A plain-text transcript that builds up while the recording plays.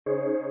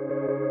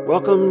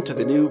Welcome to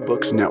the New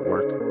Books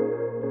Network.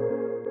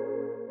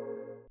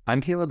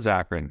 I'm Caleb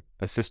Zachrin,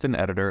 Assistant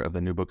Editor of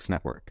the New Books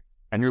Network,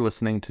 and you're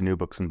listening to New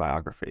Books in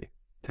Biography.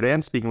 Today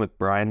I'm speaking with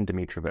Brian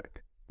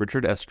Domitrovic,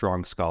 Richard S.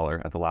 Strong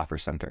Scholar at the Laffer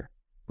Center.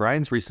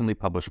 Brian's recently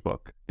published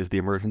book is The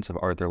Emergence of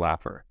Arthur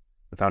Laffer,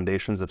 The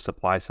Foundations of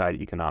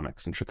Supply-Side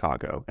Economics in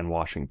Chicago and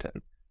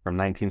Washington, from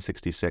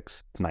 1966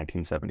 to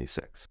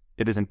 1976.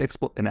 It is an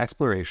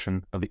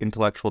exploration of the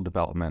intellectual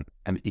development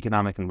and the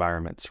economic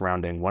environment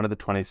surrounding one of the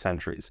 20th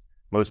century's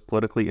most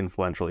politically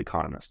influential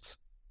economists.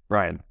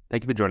 Brian,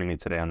 thank you for joining me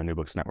today on the New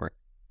Books Network.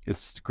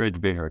 It's great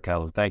to be here,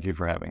 Caleb. Thank you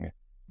for having me.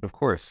 Of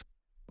course.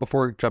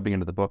 Before jumping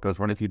into the book, I was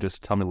wondering if you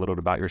just tell me a little bit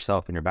about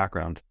yourself and your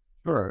background.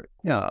 Sure.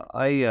 Yeah,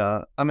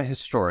 I'm a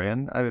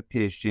historian. I have a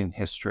PhD in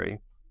history,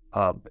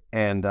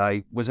 and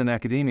I was in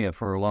academia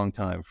for a long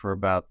time, for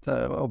about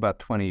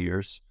 20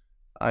 years.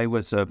 I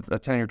was a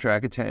tenure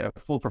track, a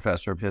full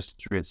professor of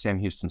history at Sam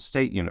Houston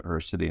State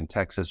University in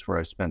Texas, where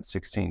I spent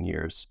 16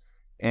 years.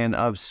 And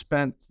I've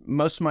spent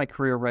most of my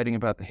career writing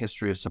about the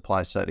history of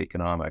supply-side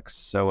economics.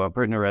 So I've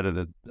written or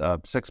edited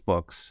 6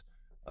 books,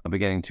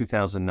 beginning in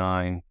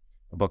 2009,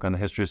 a book on the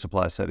history of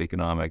supply-side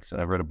economics. And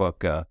I wrote a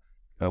book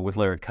with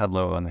Larry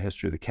Kudlow on the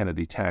history of the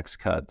Kennedy tax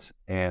cut.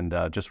 And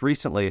just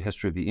recently, a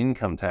history of the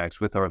income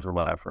tax with Arthur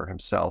Laffer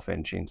himself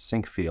and Gene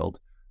Sinkfield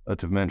of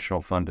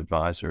Dimensional Fund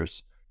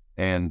Advisors.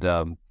 And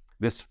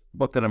this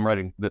book that I'm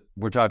writing, that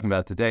we're talking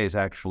about today, is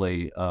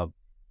actually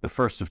the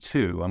first of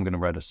 2. I'm going to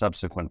write a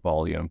subsequent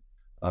volume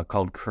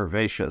called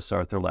Curvaceous,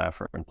 Arthur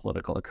Laffer and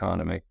Political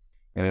Economy,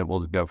 and it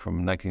will go from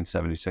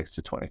 1976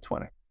 to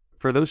 2020.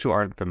 For those who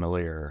aren't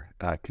familiar,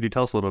 could you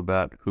tell us a little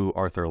about who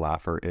Arthur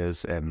Laffer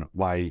is and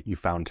why you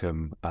found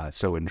him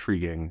so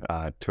intriguing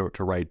to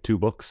write 2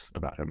 books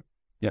about him?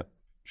 Yep,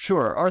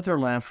 sure. Arthur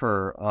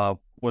Laffer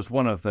was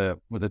one of the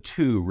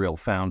 2 real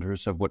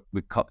founders of what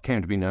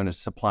came to be known as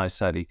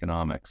supply-side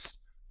economics,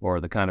 or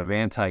the kind of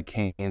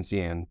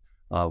anti-Keynesian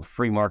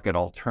free market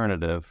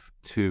alternative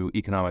to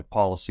economic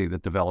policy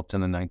that developed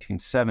in the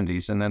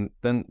 1970s, and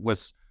then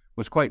was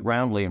quite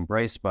roundly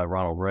embraced by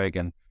Ronald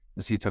Reagan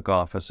as he took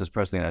office as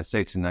President of the United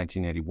States in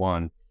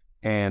 1981.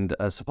 And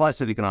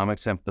supply-side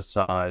economics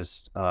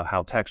emphasized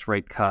how tax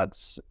rate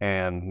cuts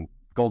and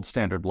gold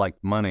standard-like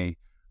money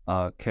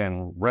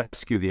can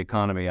rescue the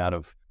economy out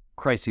of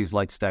crises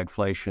like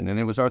stagflation. And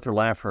it was Arthur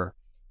Laffer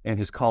and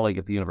his colleague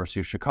at the University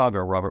of Chicago,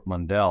 Robert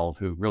Mundell,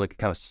 who really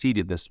kind of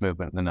seeded this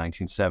movement in the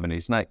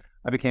 1970s. And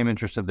I became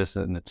interested in this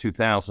in the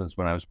 2000s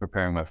when I was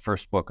preparing my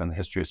first book on the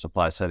history of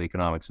supply-side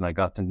economics, and I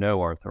got to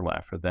know Arthur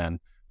Laffer then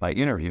by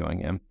interviewing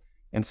him.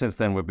 And since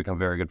then, we've become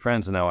very good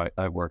friends, and now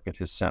I work at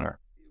his center.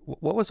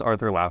 What was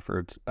Arthur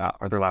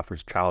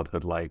Laffer's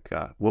childhood like?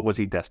 What was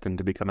he destined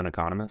to become an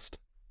economist?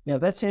 Yeah,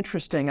 that's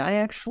interesting. I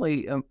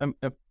actually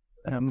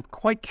I'm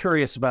quite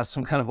curious about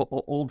some kind of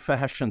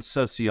old-fashioned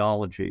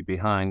sociology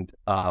behind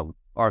Arthur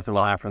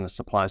Laffer and the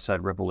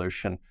supply-side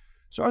revolution.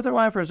 So Arthur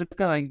Laffer is a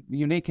kind of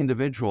unique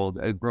individual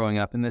growing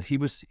up in that he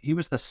was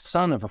the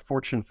son of a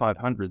Fortune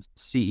 500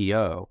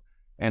 CEO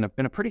and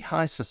a pretty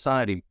high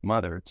society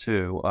mother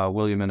too,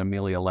 William and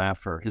Amelia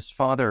Laffer. His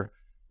father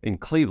in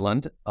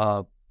Cleveland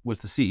was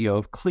the CEO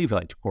of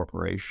Cleveland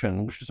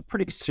Corporation, which is a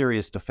pretty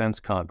serious defense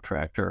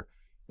contractor.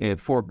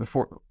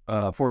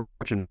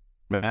 Fortune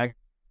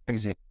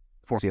magazine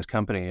his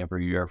company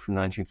every year from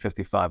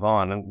 1955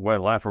 on, and when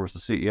Laffer was the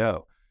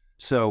CEO.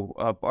 So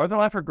Arthur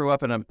Laffer grew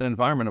up in an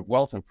environment of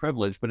wealth and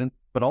privilege,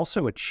 but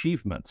also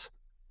achievement.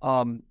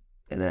 And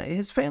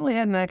his family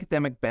had an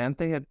academic bent.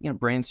 They had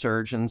brain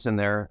surgeons in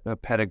their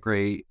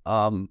pedigree,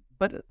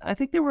 but I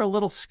think they were a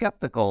little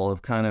skeptical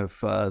of kind of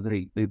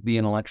the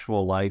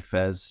intellectual life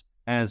as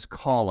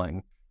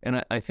calling.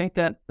 And I think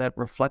that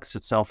reflects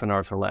itself in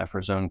Arthur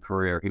Laffer's own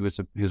career. He was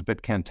a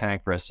bit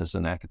cantankerous as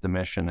an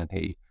academician, and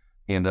he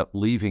ended up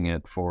leaving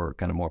it for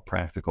kind of more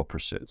practical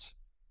pursuits.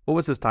 What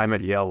was his time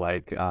at Yale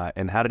like,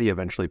 and how did he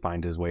eventually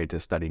find his way to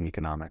studying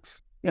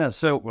economics? Yeah,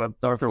 so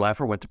Arthur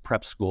Laffer went to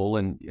prep school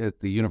at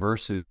the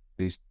University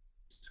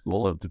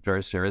School, a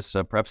very serious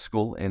prep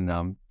school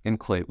in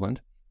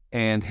Cleveland.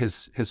 And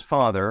his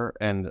father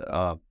and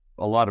a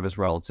lot of his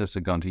relatives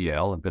had gone to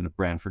Yale and been at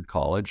Branford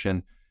College.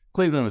 And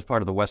Cleveland was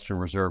part of the Western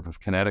Reserve of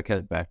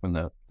Connecticut back when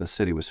the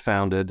city was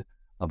founded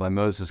by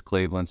Moses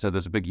Cleveland. So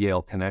there's a big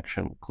Yale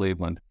connection with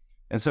Cleveland.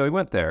 And so he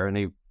went there and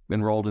he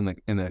enrolled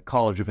in the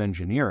College of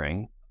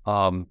Engineering,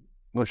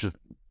 which is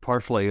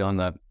partially on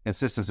the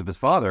insistence of his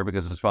father,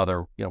 because his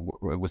father,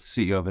 was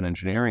CEO of an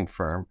engineering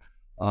firm,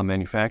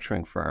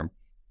 manufacturing firm.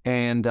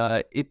 And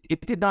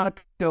it did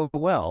not go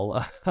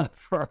well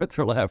for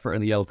Arthur Laffer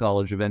in the Yale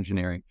College of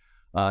Engineering.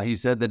 He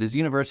said that his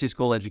university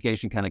school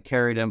education kind of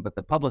carried him, but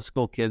the public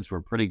school kids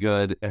were pretty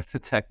good at the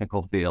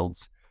technical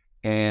fields.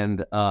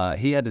 And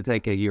he had to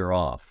take a year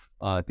off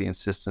at the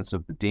insistence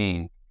of the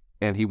dean.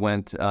 And he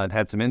went and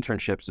had some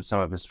internships at some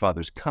of his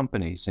father's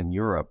companies in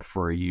Europe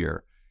for a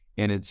year.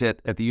 And it's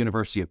at the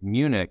University of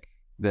Munich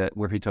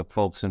where he took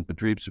Volks- and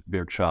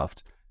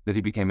Betriebswirtschaft that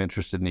he became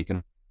interested in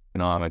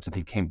economics, and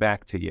he came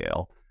back to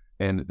Yale.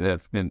 and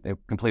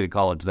completed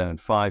college then in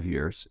 5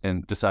 years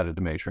and decided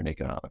to major in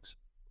economics.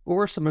 What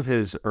were some of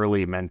his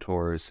early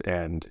mentors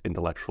and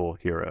intellectual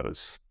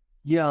heroes?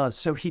 Yeah,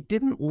 so he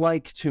didn't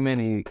like too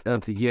many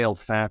of the Yale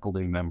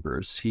faculty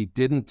members. He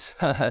didn't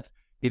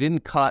he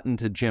didn't cotton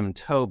to Jim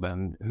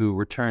Tobin, who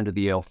returned to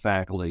the Yale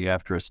faculty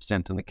after a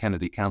stint in the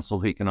Kennedy Council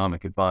of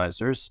Economic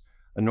Advisors,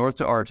 nor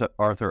to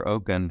Arthur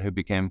Oken, who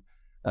became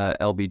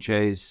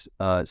LBJ's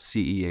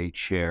CEA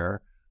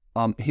chair.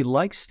 He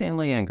liked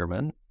Stanley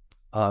Engerman,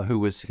 who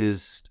was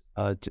his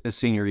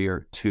senior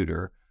year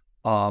tutor.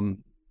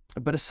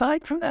 But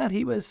aside from that,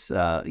 he was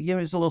a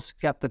little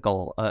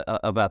skeptical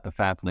about the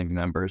faculty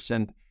members,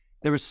 and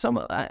there was some.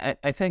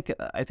 I think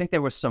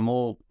there was some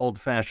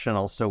old-fashioned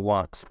also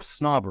WASP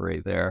snobbery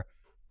there.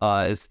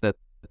 Is that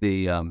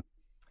the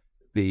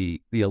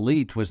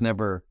elite was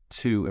never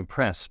too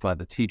impressed by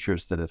the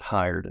teachers that it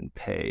hired and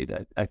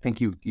paid. I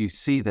think you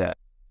see that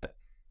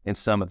in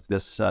some of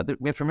this.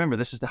 We have to remember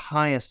this is the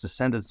highest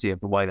ascendancy of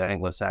the white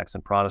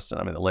Anglo-Saxon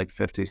Protestant. I mean, the late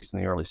 50s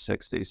and the early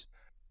 60s.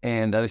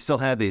 And they still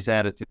had these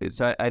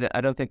attitudes. I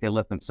don't think they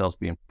let themselves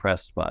be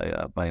impressed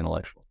by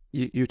intellectuals.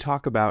 You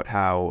talk about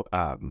how,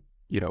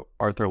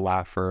 Arthur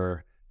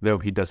Laffer, though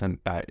he doesn't,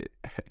 I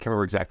can't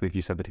remember exactly if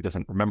you said that he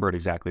doesn't remember it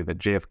exactly, that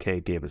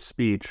JFK gave a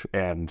speech,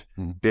 and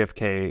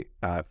JFK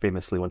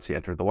famously, once he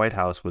entered the White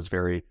House, was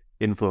very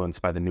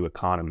influenced by the New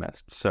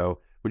Economist. So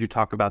would you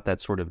talk about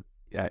that sort of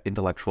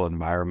intellectual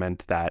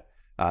environment that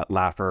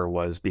Laffer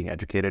was being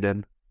educated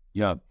in?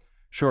 Yeah.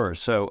 Sure.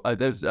 So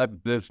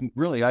there's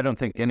really, I don't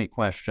think, any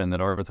question that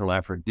Arthur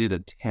Laffer did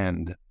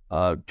attend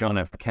John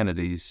F.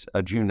 Kennedy's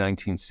June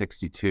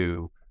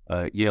 1962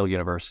 Yale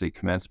University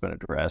commencement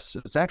address.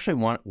 It's actually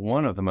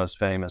one of the most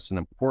famous and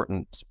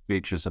important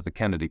speeches of the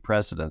Kennedy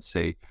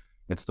presidency.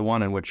 It's the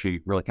one in which he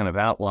really kind of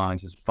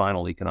outlines his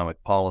final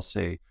economic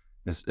policy,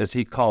 as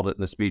he called it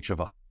in the speech, of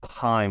a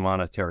high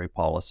monetary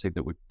policy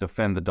that would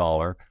defend the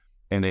dollar,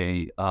 and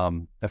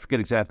I forget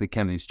exactly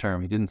Kennedy's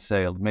term. He didn't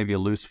say maybe a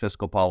loose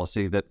fiscal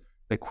policy that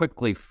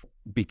quickly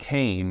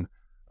became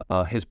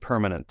his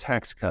permanent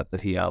tax cut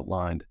that he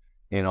outlined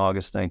in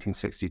August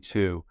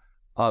 1962.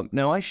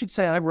 Now, I should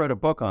say I wrote a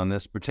book on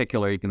this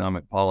particular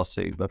economic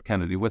policy of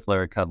Kennedy with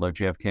Larry Kudlow,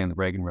 JFK, and the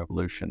Reagan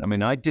Revolution. I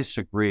mean, I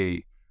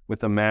disagree with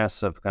the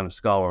massive kind of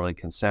scholarly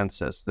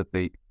consensus that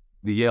the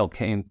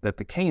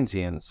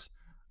Keynesians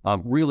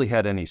really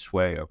had any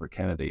sway over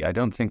Kennedy. I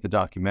don't think the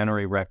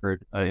documentary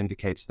record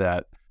indicates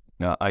that.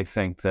 I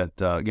think that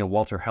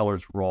Walter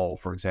Heller's role,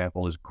 for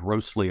example, is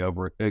grossly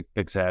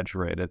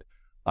exaggerated.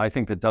 I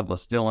think that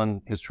Douglas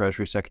Dillon, his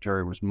Treasury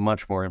Secretary, was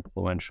much more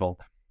influential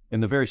in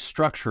the very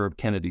structure of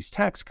Kennedy's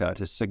tax cut.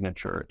 His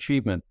signature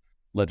achievement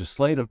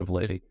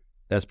legislatively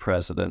as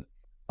president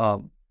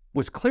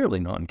was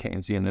clearly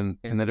non-Keynesian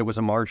in that it was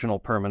a marginal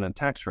permanent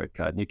tax rate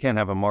cut. And you can't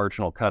have a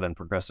marginal cut in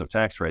progressive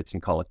tax rates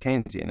and call it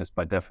Keynesian. It's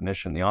by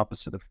definition the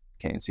opposite of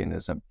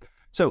Keynesianism.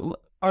 So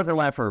Arthur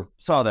Laffer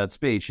saw that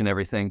speech and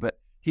everything, but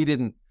he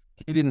didn't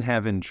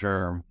have in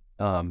germ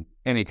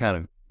any kind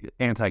of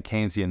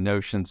anti-Keynesian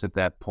notions at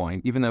that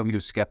point, even though he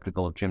was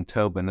skeptical of Jim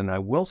Tobin. And I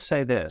will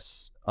say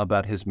this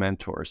about his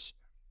mentors,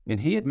 and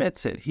he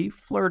admits it, he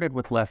flirted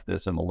with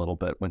leftism a little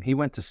bit. When he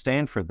went to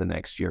Stanford the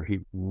next year, he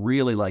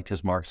really liked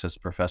his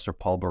Marxist professor,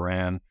 Paul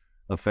Baran,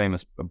 of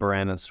famous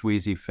Baran and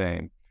Sweezy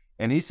fame.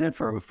 And he said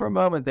for a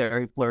moment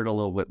there, he flirted a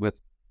little bit with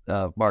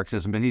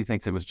Marxism, and he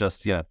thinks it was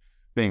just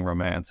being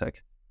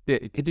romantic.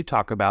 Could you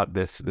talk about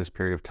this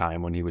period of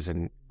time when he was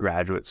in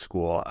graduate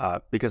school?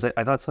 Because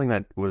I thought something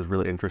that was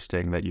really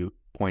interesting that you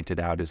pointed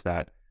out is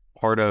that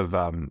part of,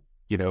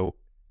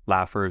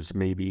 Laffer's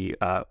maybe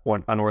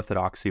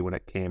unorthodoxy when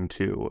it came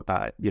to,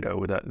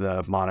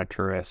 the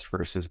monetarist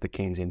versus the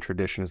Keynesian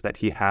tradition is that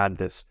he had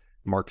this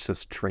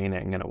Marxist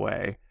training in a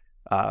way.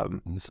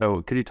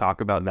 So could you talk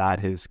about that,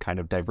 his kind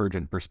of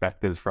divergent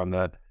perspectives from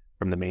the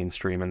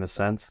mainstream in this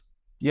sense?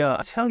 Yeah,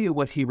 I'll tell you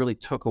what he really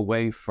took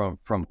away from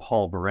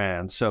Paul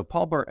Baran. So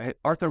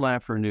Arthur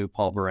Laffer knew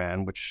Paul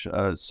Baran, which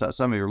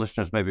some of your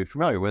listeners may be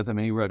familiar with. I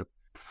mean, he wrote a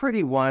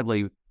pretty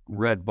widely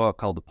read book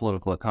called The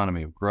Political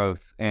Economy of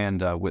Growth,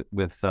 and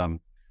with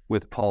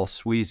Paul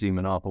Sweezy,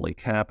 Monopoly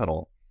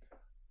Capital.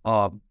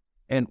 So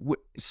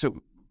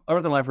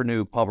Arthur Laffer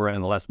knew Paul Baran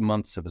in the last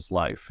months of his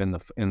life. In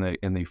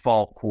the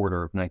fall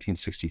quarter of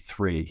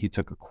 1963, he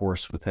took a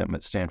course with him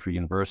at Stanford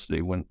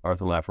University when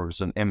Arthur Laffer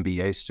was an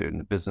MBA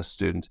student, a business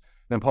student.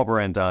 Then Paul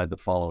Baran died the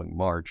following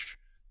March.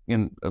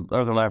 And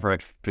Arthur Laffer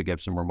actually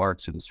gave some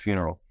remarks at his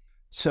funeral.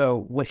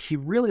 So what he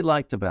really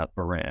liked about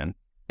Baran,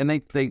 and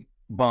they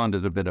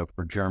bonded a bit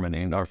over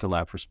Germany, and Arthur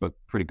Laffer spoke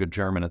pretty good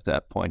German at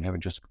that point, having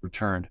just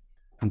returned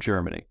from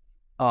Germany.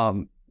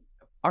 Arthur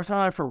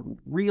Laffer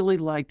really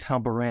liked how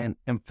Baran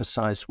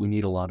emphasized we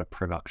need a lot of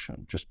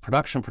production, just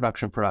production.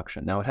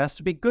 Now, it has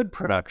to be good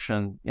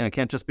production. It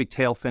can't just be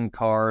tail-fin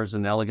cars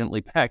and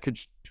elegantly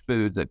packaged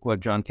foods that quote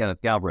John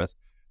Kenneth Galbraith.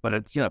 But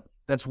it's,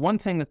 that's one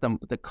thing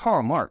that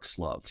Karl Marx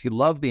loved. He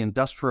loved the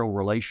industrial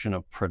relation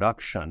of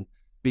production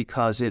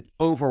because it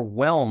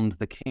overwhelmed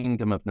the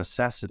kingdom of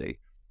necessity.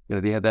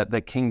 They had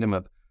that kingdom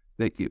of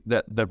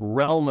that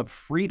realm of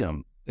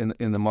freedom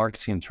in the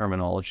Marxian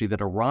terminology,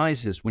 that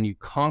arises when you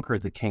conquer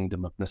the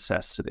kingdom of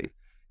necessity.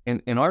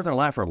 And Arthur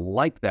Laffer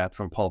liked that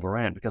from Paul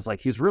Baran, because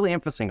like he's really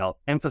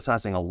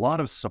emphasizing a lot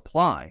of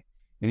supply.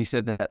 And he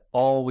said that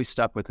always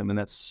stuck with him, and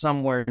that's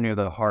somewhere near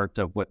the heart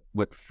of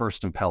what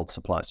first impelled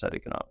supply-side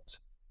economics.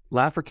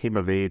 Laffer came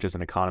of age as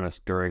an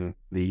economist during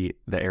the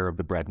era of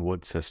the Bretton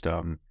Woods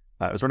system.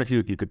 I was wondering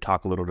if you could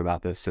talk a little bit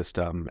about this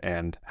system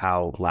and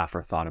how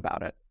Laffer thought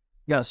about it.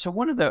 Yeah, so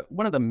one of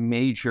the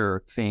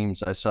major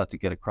themes I sought to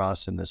get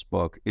across in this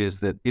book is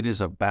that it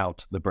is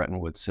about the Bretton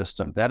Woods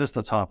system. That is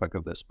the topic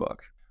of this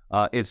book.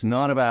 It's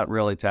not about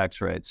really tax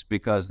rates,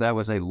 because that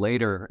was a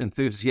later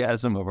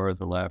enthusiasm of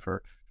Arthur Laffer.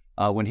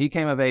 When he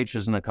came of age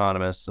as an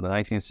economist in the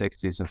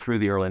 1960s and through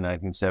the early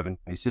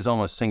 1970s, his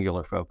almost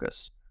singular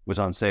focus was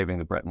on saving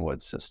the Bretton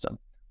Woods system.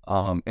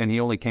 And he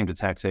only came to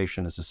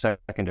taxation as a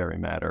secondary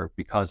matter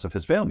because of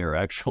his failure,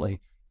 actually,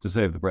 to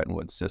save the Bretton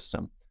Woods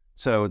system.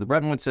 So the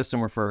Bretton Woods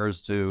system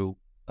refers to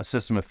a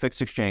system of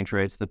fixed exchange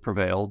rates that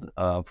prevailed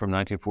from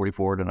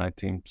 1944 to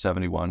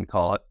 1971,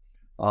 call it,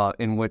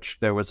 in which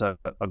there was a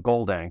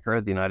gold anchor.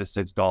 The United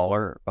States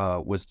dollar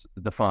was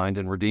defined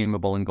and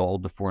redeemable in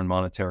gold to foreign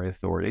monetary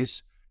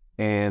authorities.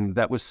 And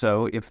that was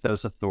so if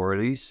those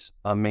authorities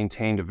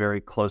maintained a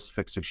very close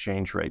fixed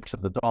exchange rate to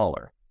the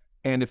dollar.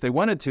 And if they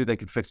wanted to, they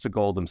could fix the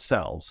gold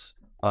themselves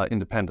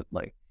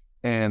independently.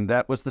 And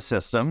that was the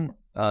system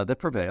that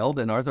prevailed.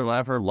 And Arthur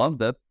Laffer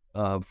loved it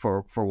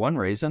for one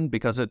reason,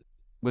 because it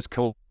was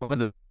cool with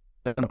the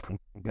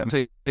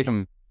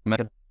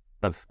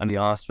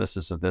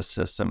auspices of this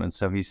system. And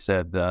so he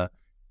said, got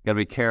to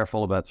be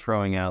careful about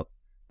throwing out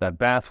that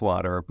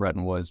bathwater of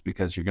Bretton Woods,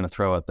 because you're going to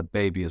throw out the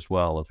baby as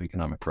well of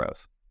economic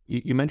growth.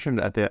 You mentioned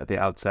at the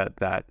outset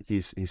that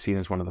he's seen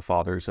as one of the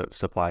fathers of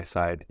supply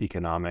side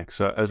economics.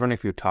 So I was wondering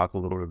if you would talk a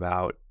little bit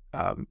about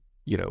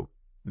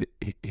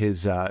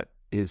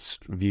his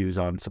views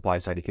on supply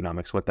side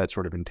economics, what that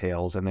sort of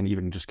entails, and then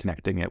even just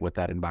connecting it with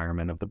that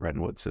environment of the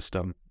Bretton Woods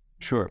system.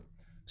 Sure.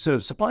 So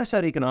supply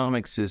side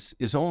economics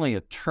is only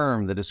a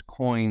term that is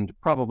coined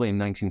probably in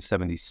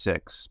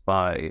 1976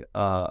 by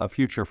a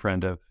future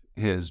friend of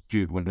his,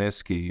 Jude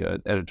Wanniski,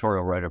 an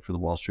editorial writer for the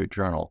Wall Street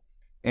Journal.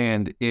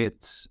 And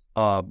it's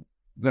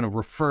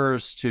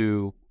refers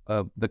to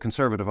the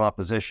conservative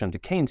opposition to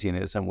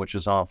Keynesianism, which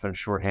is often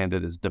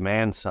shorthanded as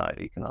demand-side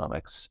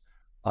economics.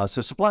 So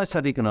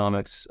supply-side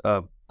economics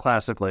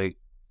classically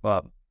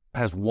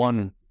has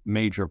one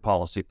major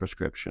policy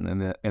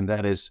prescription, and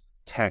that is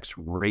tax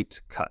rate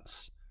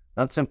cuts.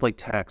 Not simply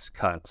tax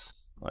cuts,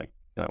 like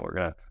we're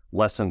going to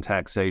lessen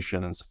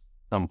taxation in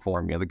some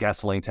form. The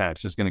gasoline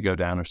tax is going to go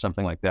down or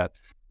something like that.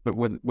 But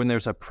when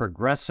there's a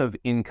progressive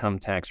income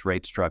tax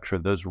rate structure,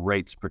 those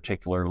rates,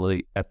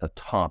 particularly at the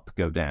top,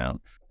 go down.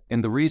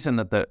 And the reason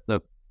that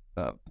the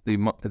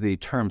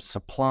term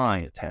supply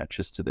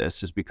attaches to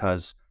this is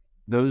because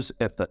those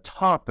at the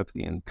top of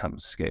the income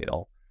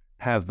scale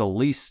have the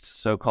least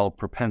so-called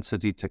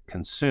propensity to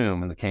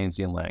consume in the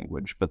Keynesian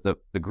language, but the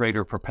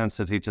greater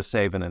propensity to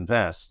save and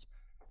invest.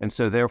 And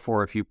so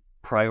therefore, if you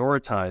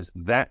prioritize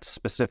that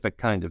specific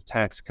kind of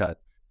tax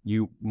cut,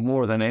 you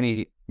more than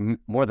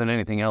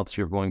anything else,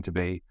 you're going to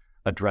be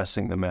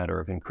addressing the matter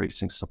of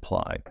increasing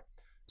supply.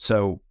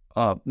 So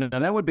now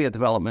that would be a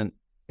development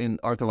in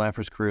Arthur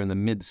Laffer's career in the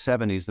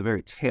mid-70s, the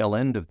very tail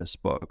end of this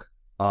book.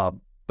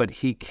 But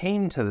he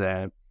came to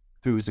that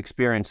through his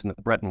experience in the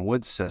Bretton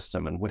Woods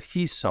system and what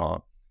he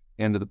saw.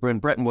 And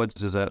Bretton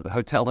Woods is a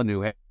hotel in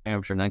New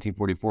Hampshire in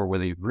 1944 where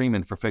the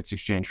agreement for fixed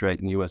exchange rate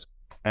and U.S.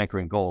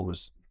 anchoring gold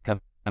was kind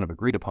of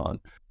agreed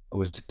upon,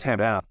 was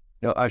tamped out.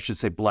 I should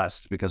say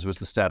blessed, because it was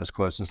the status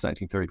quo since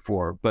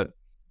 1934. But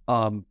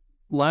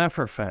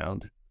Laffer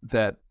found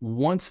that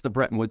once the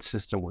Bretton Woods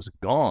system was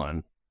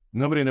gone,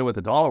 nobody knew what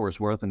the dollar was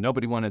worth and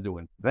nobody wanted to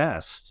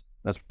invest.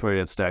 That's pretty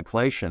at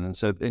stagflation. And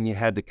so then you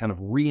had to kind of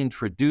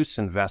reintroduce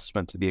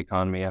investment to the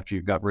economy after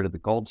you got rid of the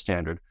gold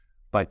standard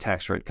by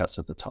tax rate cuts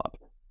at the top.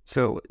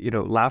 So,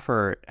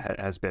 Laffer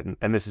has been,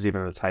 and this is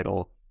even the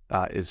title,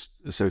 is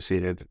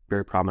associated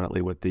very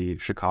prominently with the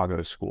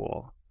Chicago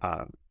School.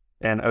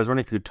 And I was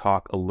wondering if you could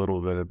talk a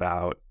little bit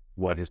about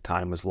what his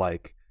time was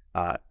like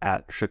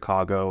at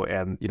Chicago,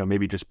 and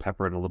maybe just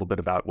pepper in a little bit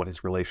about what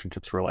his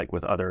relationships were like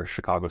with other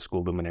Chicago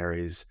School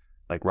luminaries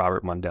like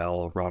Robert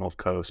Mundell, Ronald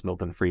Coase,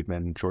 Milton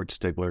Friedman, George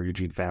Stigler,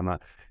 Eugene Fama.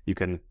 You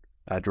can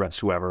address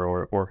whoever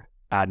or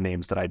add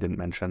names that I didn't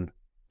mention.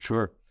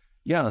 Sure.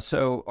 Yeah.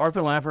 So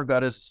Arthur Laffer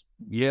got his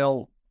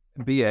Yale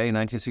BA in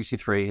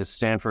 1963, his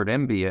Stanford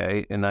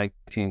MBA in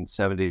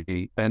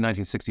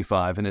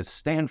 1965, and his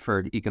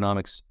Stanford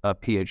economics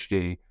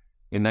PhD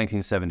in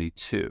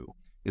 1972.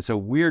 It's a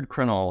weird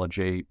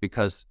chronology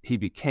because he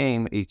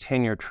became a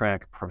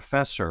tenure-track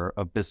professor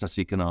of business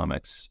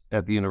economics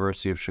at the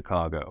University of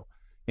Chicago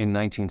in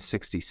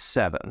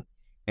 1967.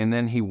 And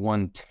then he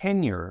won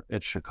tenure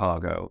at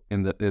Chicago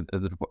in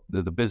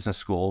the business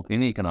school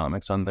in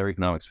economics on their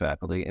economics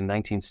faculty in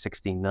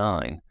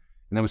 1969.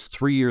 And that was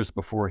 3 years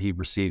before he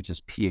received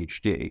his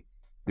PhD.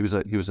 He was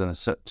a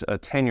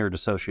tenured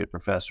associate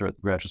professor at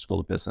the Graduate School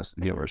of Business at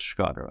the University of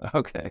Chicago.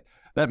 Okay,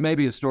 that may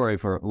be a story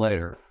for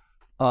later.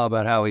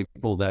 about how he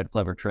pulled that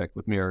clever trick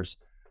with mirrors,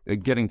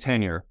 getting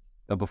tenure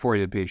before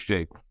he did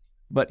PhD.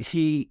 But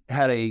he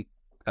had a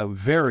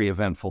very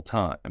eventful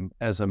time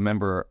as a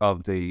member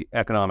of the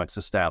economics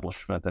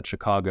establishment at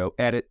Chicago,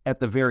 at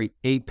the very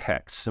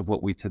apex of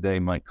what we today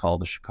might call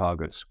the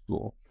Chicago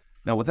School.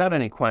 Now, without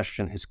any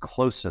question, his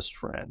closest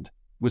friend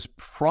was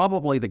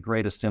probably the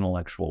greatest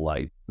intellectual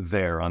light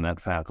there on that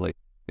faculty,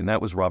 and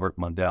that was Robert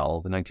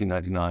Mundell, the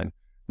 1999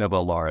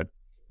 Nobel laureate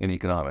in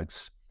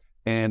economics.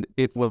 And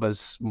it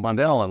was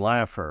Mundell and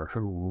Laffer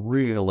who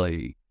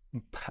really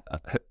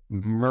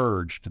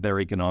merged their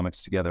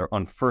economics together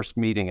on first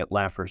meeting at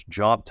Laffer's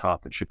job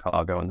top in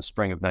Chicago in the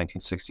spring of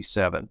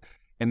 1967.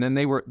 And then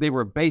they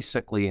were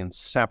basically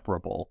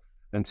inseparable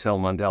until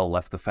Mundell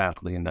left the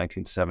faculty in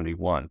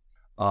 1971.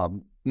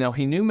 Now,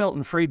 he knew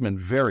Milton Friedman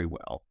very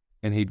well,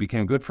 and he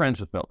became good friends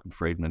with Milton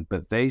Friedman,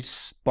 but they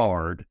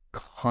sparred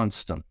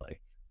constantly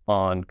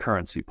on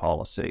currency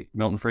policy.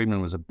 Milton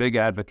Friedman was a big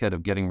advocate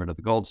of getting rid of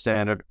the gold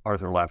standard.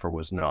 Arthur Laffer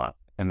was not,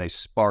 and they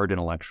sparred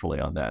intellectually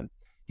on that.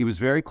 He was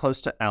very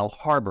close to Al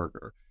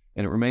Harburger,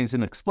 and it remains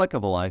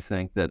inexplicable, I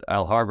think, that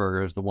Al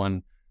Harburger is the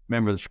one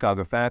member of the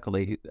Chicago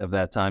faculty of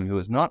that time who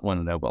has not won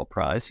a Nobel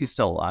Prize. He's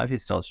still alive. He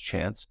still has a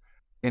chance.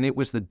 And it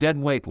was the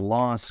deadweight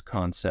loss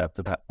concept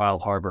of Al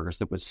Harburger's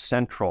that was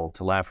central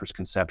to Laffer's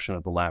conception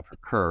of the Laffer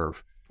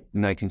curve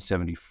in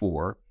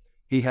 1974.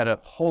 He had a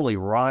holy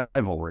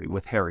rivalry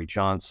with Harry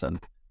Johnson,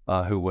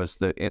 who was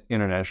the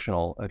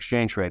international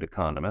exchange rate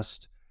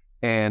economist.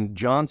 And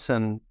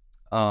Johnson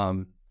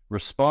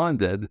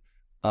responded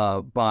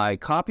by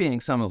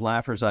copying some of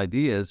Laffer's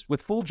ideas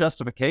with full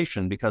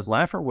justification, because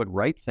Laffer would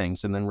write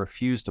things and then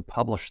refuse to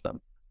publish them.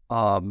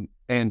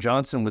 And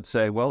Johnson would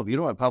say, well, if you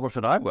don't want to publish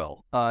it, I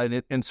will.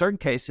 And in certain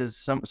cases,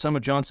 some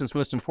of Johnson's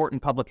most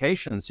important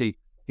publications, he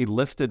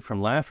lifted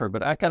from Laffer,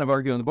 but I kind of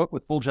argue in the book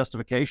with full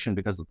justification,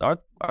 because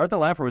Arthur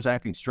Laffer was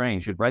acting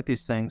strange. He'd write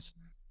these things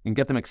and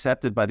get them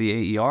accepted by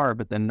the AER,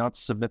 but then not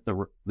submit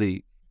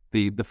the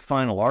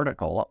final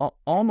article,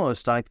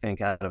 almost, I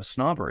think, out of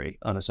snobbery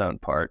on his own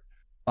part.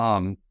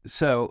 And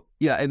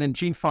then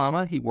Gene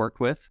Fama, he worked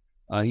with.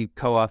 He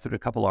co-authored a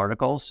couple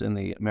articles in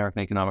the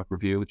American Economic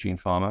Review with Gene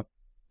Fama.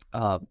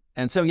 It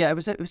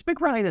was a big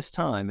riotous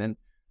time. And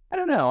I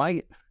don't know,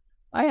 I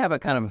have a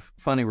kind of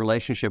funny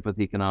relationship with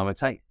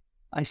economics.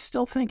 I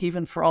still think,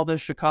 even for all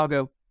those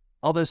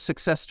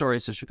success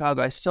stories of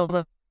Chicago, I still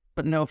don't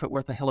know if it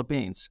worth a hill of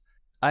beans.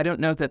 I don't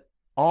know that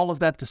all of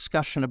that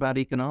discussion about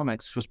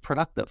economics was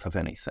productive of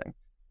anything.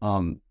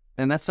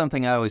 And that's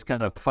something I always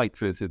kind of fight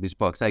through these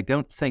books. I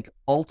don't think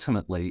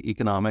ultimately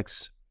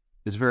economics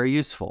is very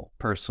useful,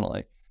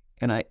 personally.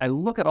 And I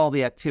look at all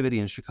the activity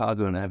in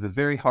Chicago, and I have a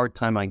very hard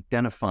time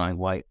identifying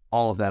why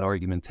all of that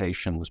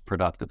argumentation was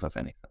productive of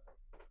anything.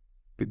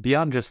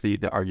 Beyond just the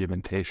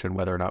argumentation,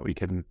 whether or not we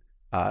can,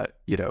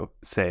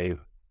 say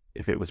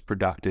if it was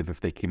productive, if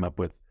they came up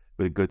with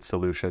good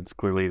solutions,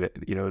 clearly that,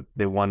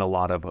 they won a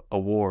lot of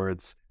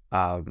awards.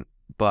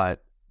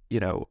 But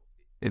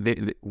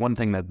one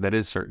thing that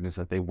is certain is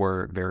that they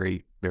were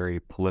very, very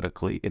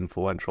politically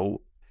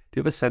influential. Do you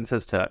have a sense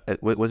as to,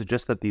 was it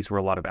just that these were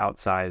a lot of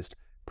outsized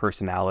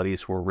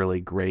personalities who were really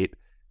great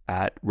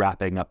at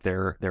wrapping up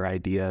their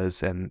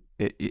ideas and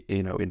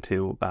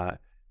into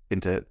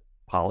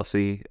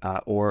policy,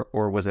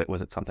 or was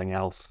it something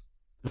else?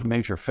 A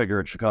major figure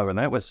at Chicago, and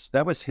that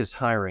was his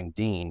hiring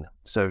dean.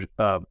 So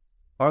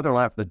Arthur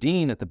Laffer, the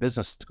dean at the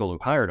business school who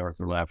hired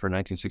Arthur Laffer in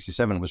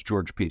 1967, was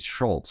George P.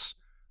 Schultz,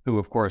 who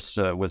of course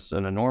was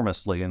an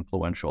enormously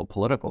influential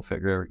political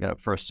figure.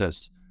 First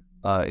as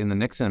in the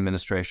Nixon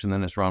administration,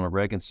 then as Ronald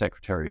Reagan's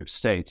Secretary of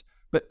State.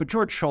 But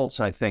George Schultz,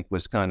 I think,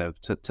 was kind of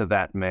to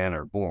that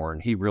manner born.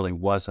 He really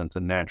wasn't a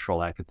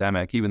natural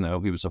academic, even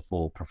though he was a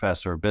full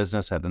professor of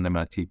business, had an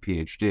MIT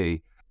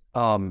PhD.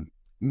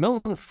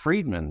 Milton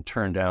Friedman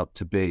turned out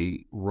to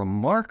be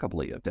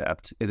remarkably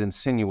adept at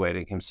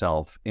insinuating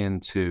himself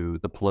into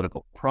the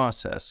political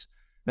process.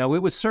 Now, it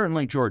was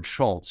certainly George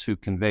Schultz who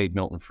conveyed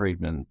Milton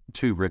Friedman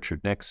to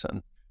Richard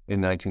Nixon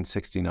in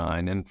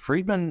 1969. And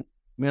Friedman,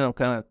 kind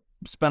of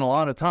spent a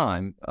lot of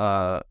time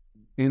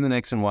in the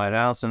Nixon White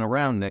House and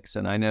around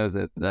Nixon. I know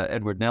that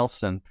Edward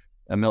Nelson,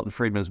 Milton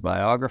Friedman's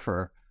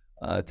biographer,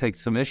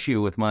 takes some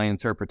issue with my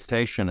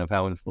interpretation of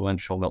how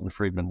influential Milton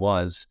Friedman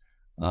was.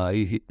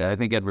 I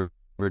think Edward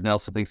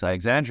Nelson thinks I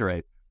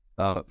exaggerate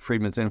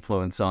Friedman's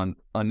influence on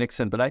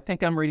Nixon, but I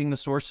think I'm reading the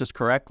sources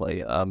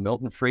correctly.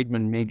 Milton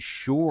Friedman made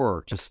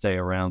sure to stay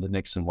around the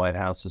Nixon White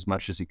House as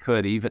much as he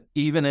could,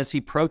 even as he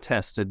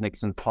protested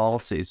Nixon's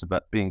policies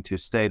about being too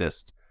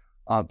statist.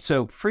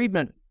 So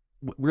Friedman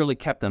really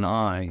kept an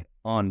eye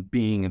on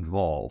being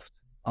involved.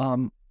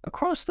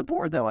 Across the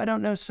board, though, I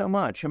don't know so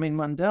much. I mean,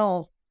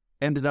 Mundell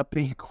ended up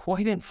being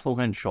quite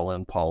influential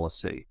in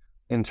policy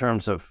in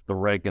terms of the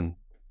Reagan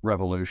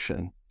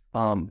Revolution.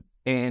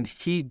 And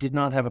he did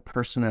not have a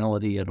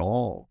personality at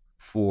all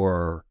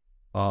for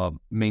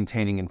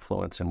maintaining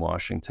influence in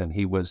Washington.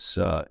 He was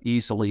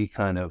easily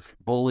kind of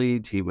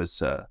bullied.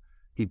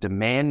 He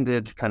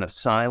demanded kind of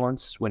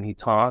silence when he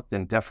talked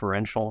and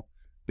deferential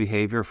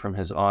behavior from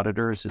his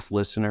auditors, his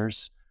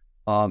listeners.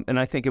 And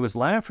I think it was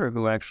Laffer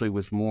who actually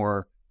was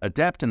more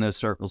adept in those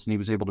circles, and he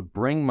was able to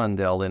bring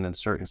Mundell in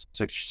certain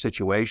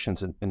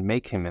situations and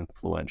make him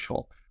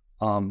influential.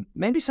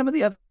 Maybe some of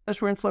the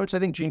others were influenced. I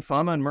think Gene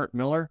Fama and Mert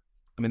Miller.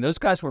 I mean, those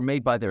guys were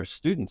made by their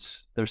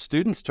students. Their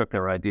students took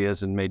their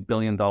ideas and made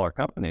billion-dollar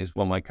companies.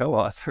 Well, my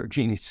co-author,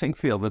 Jeannie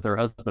Singfield, with her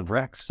husband,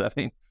 Rex, I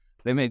mean,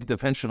 they made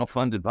pension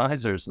fund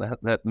advisors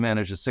that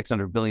manages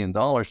 $600 billion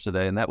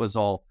today. And that was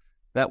all,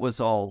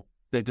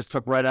 they just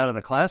took right out of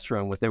the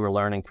classroom what they were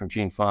learning from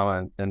Gene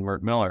Fama and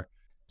Mert Miller.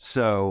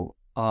 So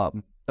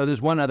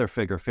there's one other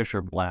figure,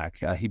 Fisher Black.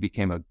 He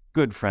became a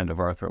good friend of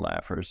Arthur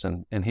Laffer's,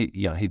 and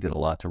he did a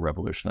lot to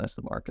revolutionize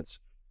the markets.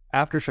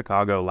 After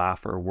Chicago,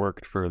 Laffer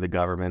worked for the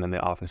government in the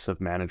Office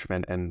of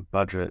Management and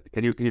Budget.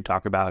 Can you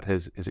talk about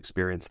his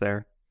experience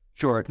there?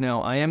 Sure.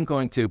 Now, I am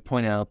going to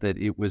point out that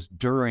it was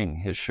during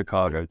his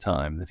Chicago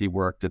time that he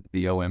worked at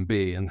the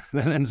OMB, and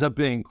that ends up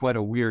being quite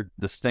a weird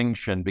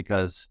distinction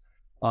because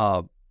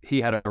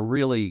he had a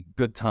really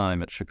good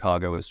time at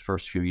Chicago his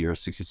first few years,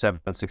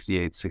 67,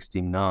 68,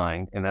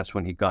 69, and that's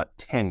when he got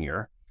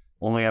tenure,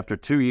 only after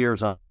 2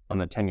 years on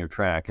the tenure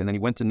track. And then he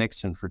went to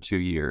Nixon for 2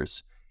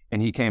 years.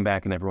 And he came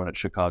back, and everyone at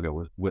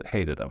Chicago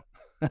hated him,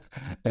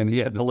 and he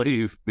had to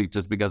leave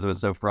just because it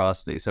was so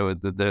frosty. So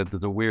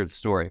there's a weird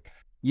story.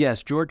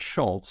 Yes, George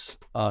Shultz,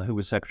 who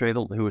was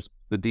who was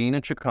the dean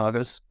at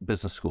Chicago's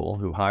business school,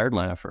 who hired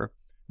Laffer,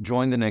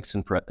 joined the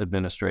Nixon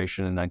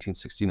administration in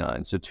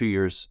 1969. So 2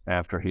 years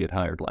after he had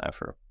hired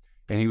Laffer,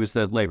 and he was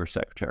the labor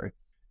secretary.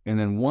 And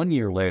then 1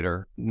 year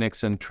later,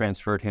 Nixon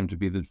transferred him to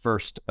be the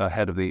first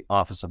head of the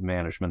Office of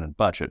Management and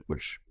Budget,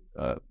 which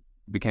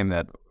became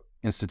that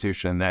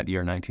institution that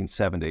year,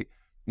 1970.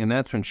 And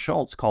that's when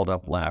Shultz called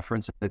up Laffer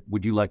and said,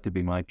 "Would you like to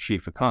be my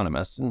chief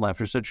economist?" And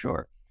Laffer said,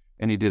 "Sure."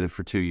 And he did it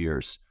for 2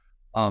 years.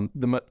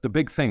 The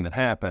big thing that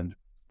happened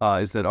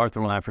is that Arthur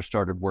Laffer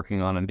started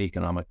working on an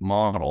economic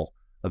model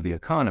of the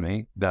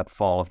economy that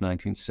fall of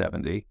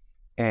 1970.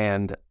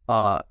 And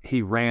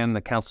he ran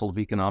the Council of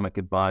Economic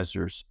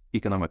Advisors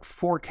economic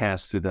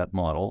forecast through that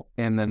model,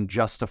 and then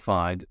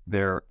justified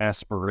their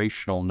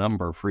aspirational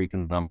number for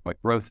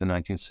economic growth in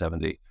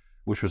 1970,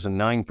 which was a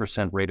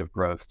 9% rate of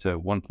growth to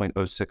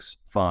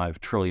 $1.065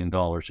 trillion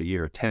a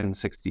year,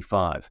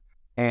 1065.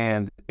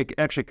 And it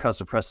actually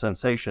caused a press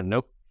sensation.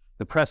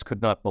 The press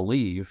could not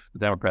believe, the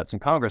Democrats in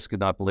Congress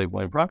could not believe,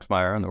 William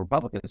Proxmire and the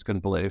Republicans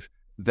couldn't believe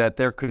that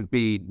there could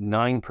be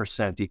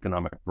 9%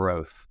 economic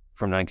growth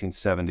from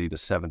 1970 to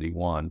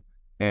 71.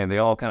 And they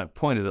all kind of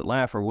pointed at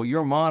Laffer. Well,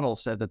 your model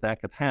said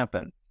that could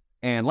happen.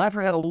 And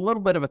Laffer had a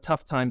little bit of a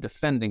tough time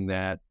defending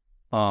that.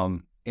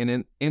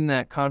 And in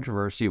that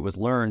controversy, it was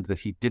learned that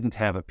he didn't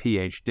have a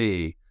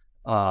PhD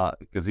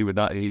because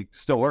he's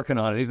still working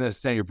on it, even as a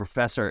senior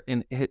professor.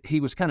 And he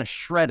was kind of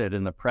shredded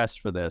in the press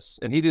for this,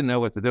 and he didn't know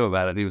what to do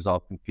about it. He was all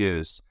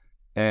confused,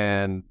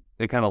 and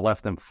they kind of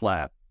left him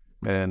flat.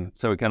 And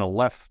so he kind of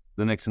left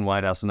the Nixon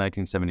White House in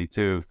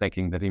 1972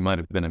 thinking that he might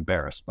have been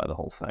embarrassed by the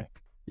whole thing.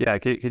 Yeah,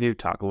 can you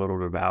talk a little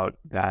bit about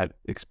that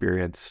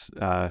experience,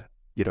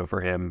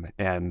 for him,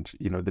 and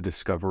the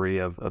discovery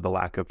of the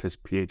lack of his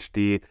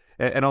PhD,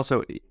 and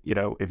also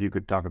if you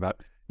could talk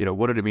about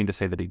what did it mean to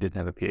say that he didn't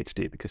have a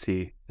PhD, because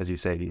he, as you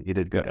say, he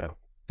did go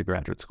to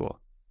graduate school.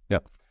 Yeah.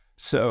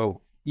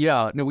 So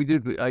we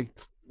did. I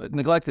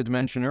neglected to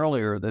mention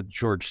earlier that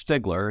George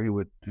Stigler,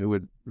 who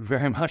would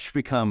very much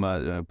become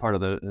a part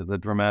of the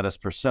dramatis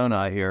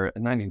personae here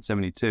in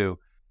 1972.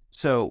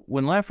 So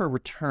when Laffer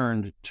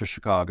returned to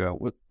Chicago,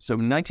 so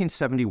in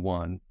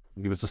 1971,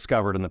 he was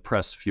discovered in the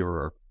press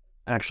furor,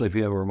 actually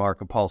via a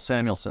remark of Paul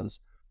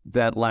Samuelson's,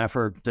 that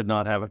Laffer did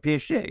not have a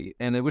PhD.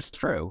 And it was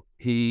true.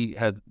 He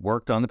had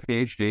worked on the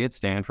PhD at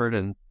Stanford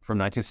and from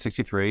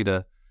 1963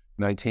 to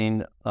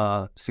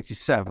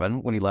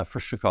 1967 when he left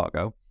for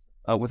Chicago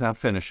without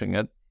finishing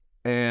it.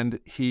 And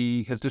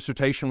his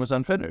dissertation was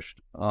unfinished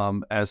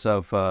as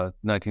of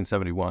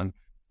 1971.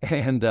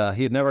 And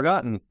he had never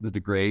gotten the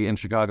degree, and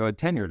Chicago had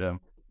tenured him.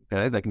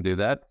 Okay, they can do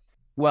that.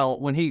 Well,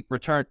 when he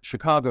returned,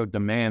 Chicago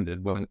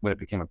demanded, when it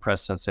became a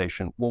press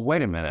sensation, well,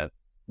 wait a minute,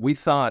 we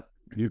thought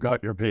you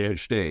got your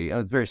PhD. It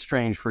was very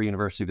strange for a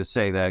university to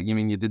say that. You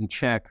mean you didn't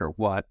check or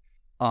what?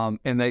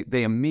 And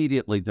they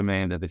immediately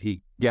demanded that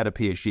he get a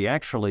PhD.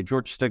 Actually,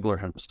 George Stigler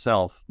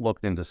himself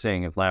looked into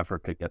seeing if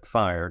Laffer could get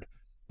fired.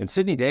 And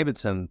Sidney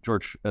Davidson,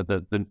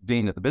 the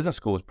dean at the business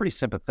school, was pretty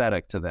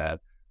sympathetic to that.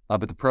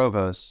 But the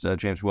provost,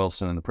 James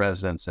Wilson, and the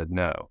president said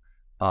no.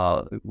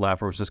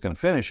 Laffer was just going to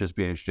finish his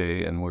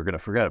PhD, and we're going to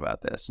forget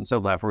about this. And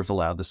so Laffer was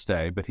allowed to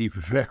stay, but he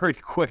very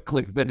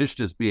quickly finished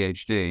his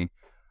PhD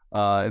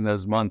in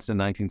those months in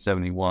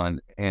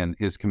 1971, and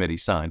his committee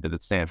signed it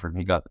at Stanford,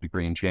 and he got the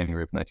degree in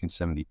January of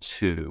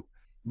 1972.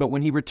 But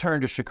when he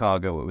returned to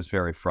Chicago, it was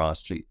very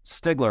frosty.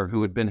 Stigler,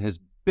 who had been his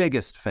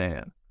biggest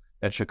fan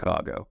at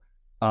Chicago,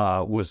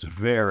 was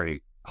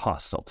very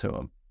hostile to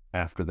him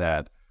after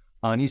that.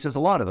 And he says a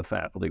lot of the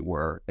faculty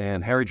were,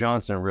 and Harry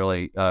Johnson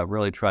really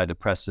tried to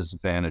press his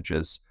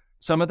advantages.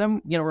 Some of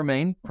them,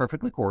 remained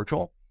perfectly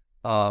cordial.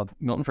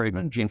 Milton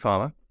Friedman, Gene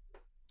Fama.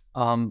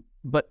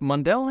 But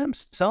Mundell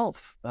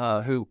himself,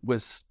 who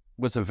was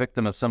was a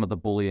victim of some of the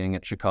bullying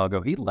at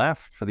Chicago. He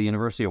left for the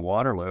University of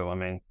Waterloo. I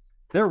mean,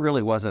 there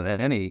really wasn't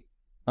any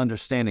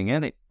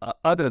understanding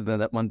other than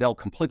that Mundell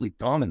completely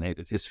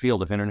dominated his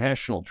field of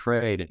international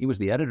trade, and he was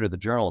the editor of the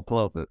Journal of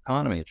Political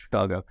Economy at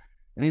Chicago.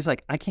 And he's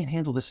like, I can't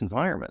handle this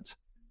environment.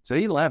 So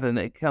he left, and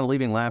they kind of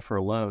leaving Laffer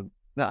alone.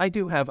 Now, I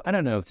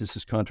don't know if this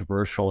is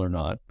controversial or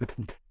not, but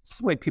it's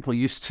the way people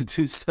used to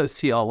do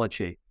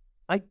sociology.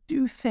 I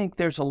do think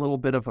there's a little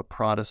bit of a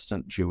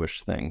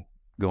Protestant-Jewish thing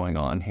going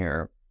on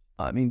here.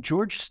 I mean,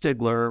 George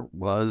Stigler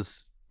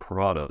was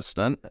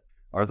Protestant.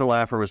 Arthur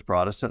Laffer was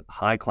Protestant,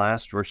 high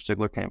class. George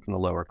Stigler came from the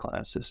lower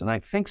classes. And I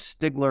think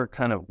Stigler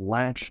kind of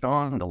latched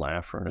on to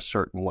Laffer in a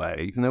certain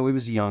way, even though he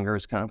was younger.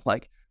 It's kind of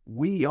like,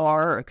 we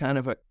are a kind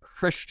of a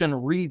Christian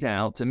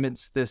redoubt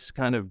amidst this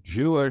kind of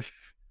Jewish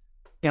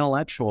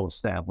intellectual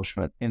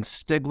establishment. And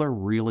Stigler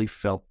really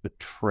felt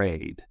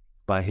betrayed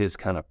by his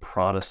kind of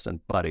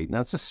Protestant buddy. Now,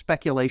 it's a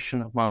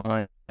speculation of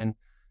mine, and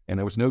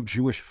there was no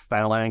Jewish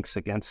phalanx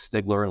against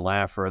Stigler and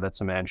Laffer.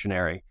 That's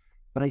imaginary.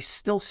 But I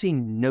still see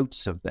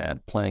notes of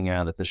that playing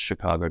out at the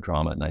Chicago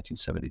drama in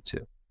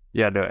 1972.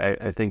 Yeah, no,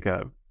 I think,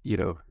 that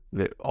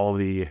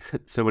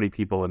so many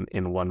people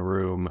in one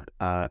room,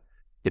 or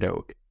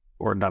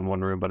not in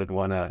one room, but in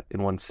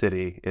one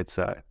city, it's,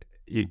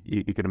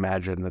 you can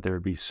imagine that there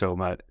would be so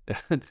much,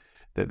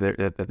 that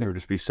there would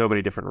just be so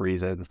many different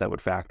reasons that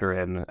would factor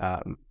in,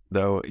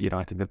 though,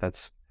 I think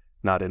that's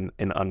not an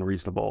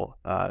unreasonable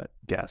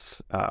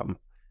guess.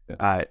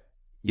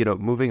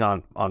 Moving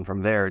on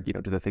from there,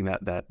 to the thing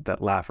that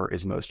Laffer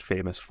is most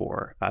famous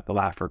for, the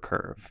Laffer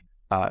curve.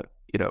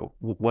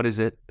 What is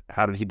it?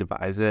 How did he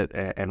devise it?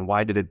 And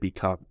why did it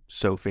become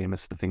so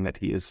famous, the thing that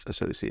he is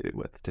associated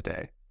with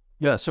today?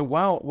 Yeah, so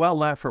while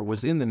Laffer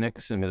was in the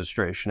Nixon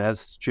administration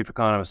as chief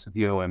economist at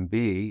the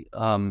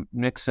OMB,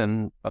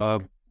 Nixon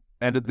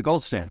ended the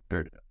gold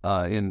standard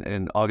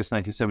in August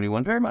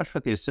 1971, very much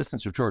with the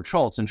assistance of George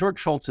Shultz. And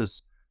George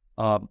Shultz's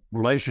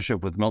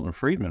relationship with Milton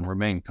Friedman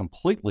remained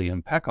completely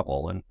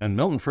impeccable, and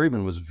Milton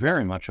Friedman was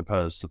very much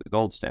opposed to the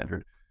gold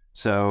standard.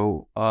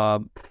 So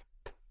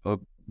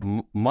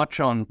much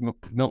on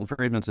Milton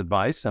Friedman's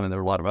advice, I mean, there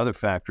were a lot of other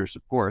factors,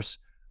 of course,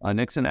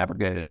 Nixon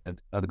abrogated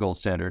the gold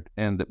standard,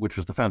 which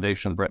was the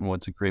foundation of the Bretton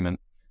Woods Agreement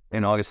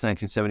in August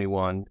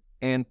 1971.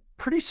 And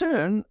pretty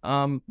soon,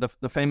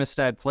 the famous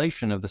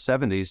stagflation of the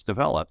 70s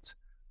developed.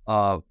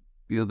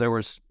 There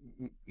was,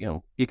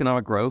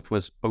 economic growth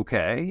was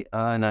okay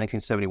in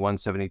 1971,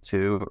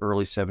 72,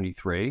 early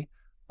 73,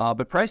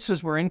 but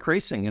prices were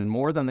increasing, and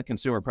more than the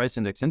Consumer Price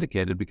Index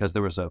indicated, because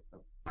there was a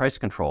price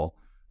control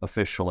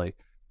officially.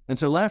 And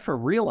so Laffer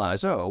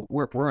realized,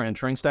 we're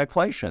entering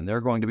stagflation. There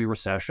are going to be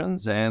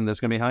recessions, and there's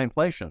going to be high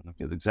inflation.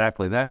 It was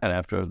exactly that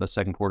after the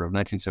second quarter of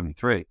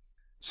 1973.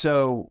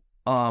 So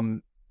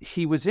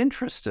he was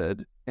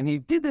interested, and he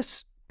did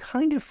this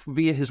kind of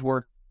via his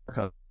work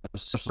with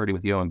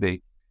the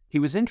OMB. He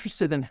was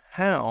interested in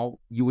how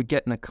you would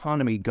get an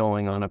economy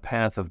going on a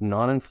path of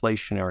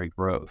non-inflationary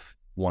growth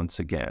once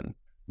again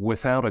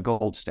without a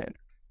gold standard.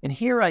 And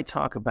here I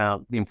talk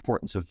about the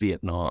importance of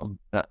Vietnam.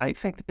 I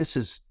think this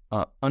is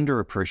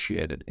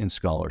underappreciated in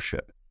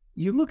scholarship.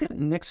 You look at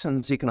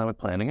Nixon's economic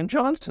planning and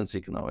Johnson's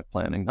economic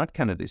planning, not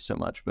Kennedy's so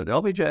much, but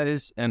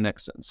LBJ's and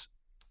Nixon's.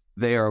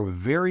 They are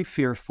very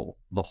fearful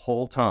the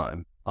whole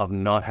time of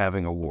not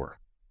having a war.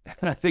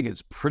 And I think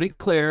it's pretty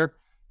clear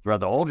throughout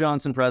the whole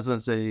Johnson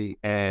presidency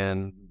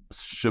and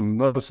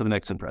most of the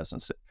Nixon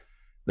presidency.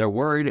 They're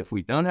worried, if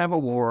we don't have a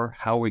war,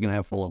 how are we going to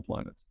have full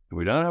employment? If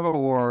we don't have a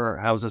war,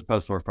 how is this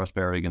post-war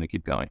prosperity going to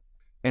keep going?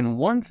 And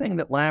one thing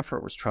that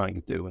Laffer was trying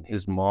to do in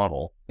his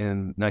model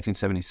in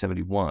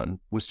 1970-71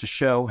 was to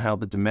show how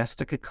the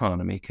domestic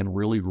economy can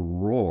really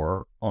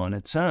roar on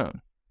its own.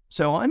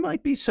 So I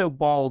might be so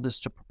bold as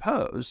to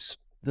propose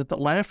that the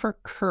Laffer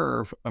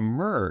curve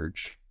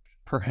emerged,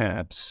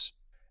 perhaps,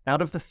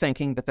 out of the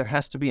thinking that there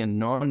has to be a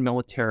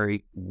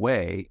non-military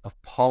way of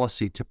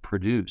policy to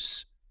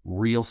produce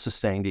real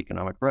sustained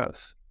economic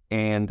growth.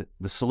 And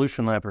the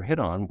solution Laffer hit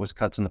on was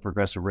cuts in the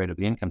progressive rate of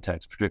the income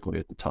tax, particularly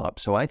at the top.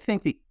 So I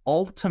think the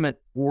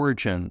ultimate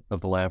origin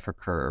of the Laffer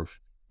curve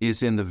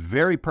is in the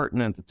very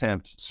pertinent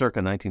attempt circa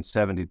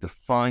 1970 to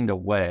find a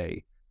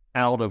way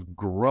out of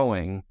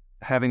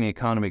having the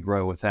economy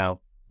grow without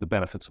the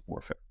benefits of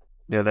warfare.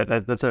 Yeah,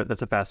 that's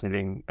a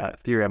fascinating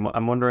theory.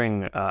 I'm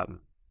wondering,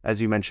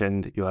 as you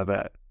mentioned, you have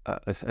a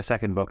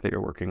second book that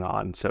you're working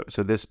on.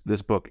 So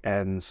this book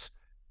ends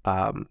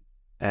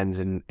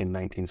in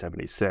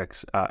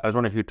 1976. I was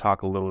wondering if you'd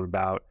talk a little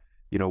about,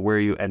 where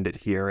you ended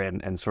here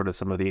and sort of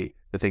some of the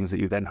things that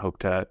you then hope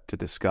to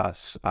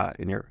discuss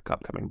in your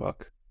upcoming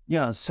book.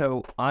 Yeah,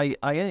 so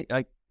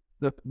the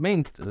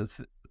main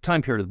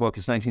time period of the book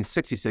is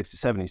 1966 to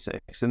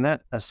 76, and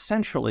that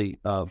essentially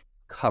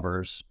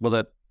covers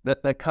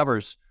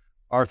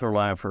Arthur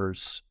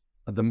Laffer's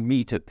the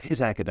meat of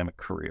his academic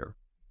career.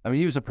 I mean,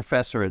 he was a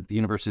professor at the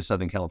University of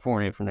Southern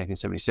California from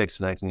 1976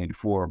 to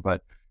 1984,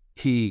 but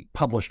he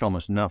published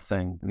almost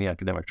nothing in the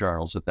academic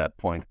journals at that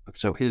point.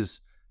 So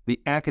the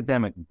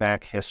academic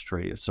back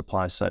history of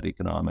supply-side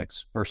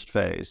economics, first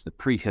phase, the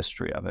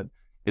prehistory of it,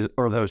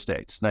 or those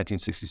dates,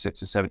 1966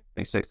 to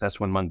 76. That's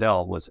when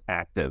Mundell was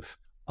active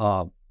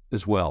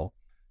as well.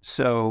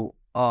 So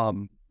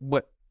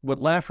what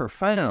Laffer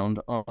found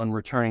on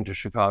returning to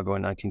Chicago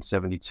in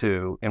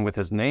 1972, and with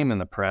his name in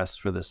the press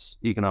for this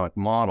economic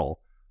model,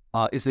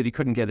 is that he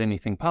couldn't get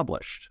anything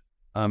published.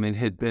 It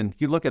had been,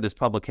 you look at his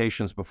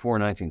publications before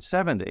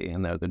 1970,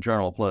 and the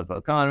Journal of Political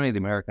Economy, the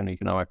American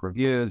Economic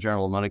Review, the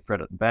Journal of Money,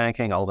 Credit, and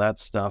Banking, all that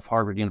stuff,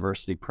 Harvard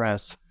University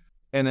Press.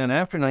 And then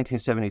after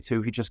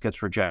 1972, he just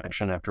gets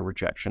rejection after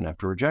rejection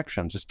after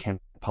rejection, just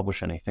can't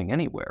publish anything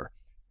anywhere.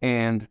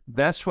 And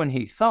that's when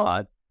he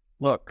thought,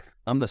 look,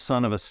 I'm the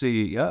son of a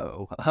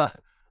CEO.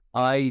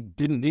 I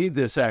didn't need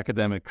this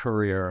academic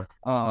career.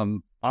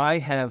 I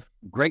have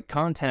great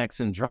contacts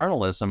in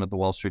journalism at the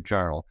Wall Street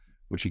Journal,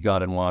 which he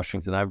got in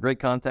Washington. I have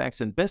great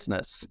contacts in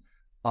business.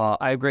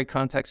 I have great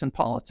contacts in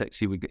politics.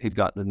 He'd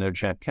gotten to know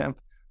Jack Kemp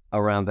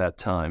around that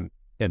time,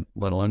 and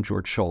let alone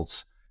George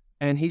Shultz.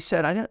 And he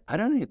said, I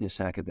don't need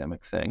this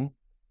academic thing.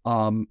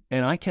 And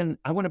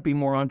I want to be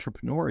more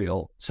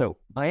entrepreneurial. So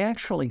I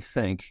actually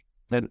think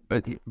that,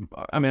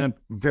 I'm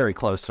very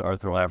close to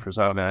Arthur Laffer.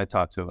 So I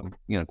talk to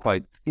him,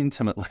 quite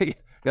intimately,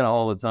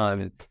 all the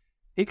time. And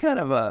he kind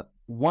of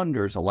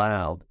wonders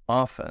aloud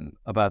often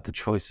about the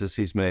choices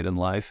he's made in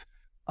life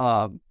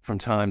from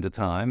time to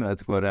time.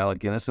 To quote Alec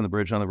Guinness in The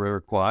Bridge on the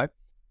River Kwai.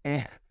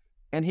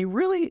 And he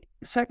really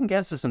second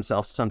guesses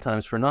himself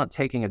sometimes for not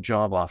taking a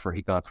job offer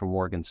he got from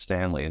Morgan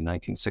Stanley in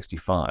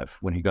 1965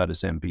 when he got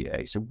his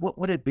MBA. So what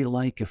would it be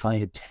like if I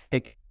had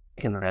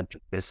taken that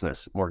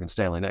business at Morgan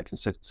Stanley in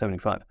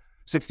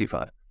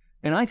 1965?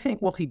 And I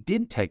think, well, he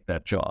did take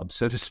that job,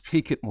 so to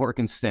speak, at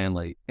Morgan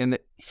Stanley, and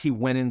that he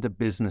went into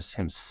business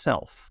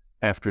himself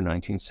after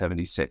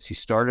 1976. He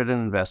started an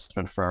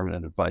investment firm and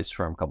an advice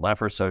firm called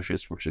Laffer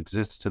Associates, which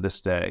exists to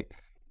this day.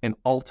 And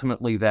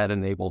ultimately, that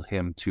enabled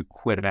him to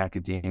quit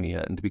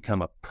academia and to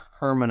become a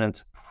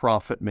permanent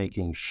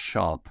profit-making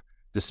shop,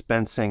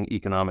 dispensing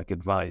economic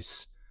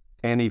advice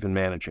and even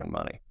managing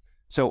money.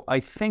 So I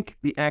think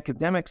the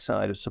academic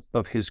side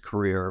of his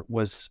career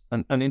was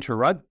an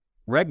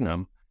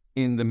interregnum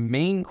in the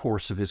main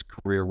course of his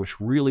career,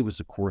 which really was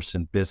a course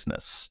in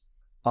business.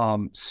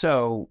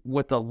 So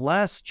what the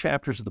last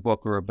chapters of the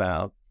book are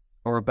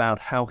about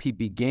how he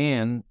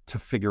began to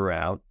figure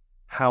out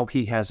how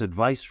he has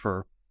advice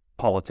for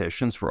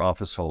politicians, for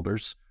office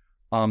holders,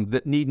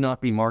 that need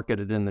not be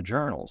marketed in the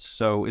journals.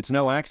 So it's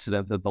no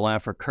accident that the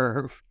Laffer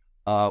curve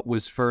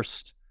was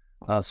first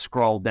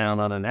scrawled down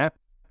on a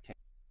napkin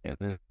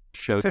and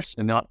showed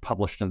and not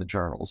published in the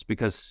journals,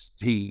 because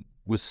he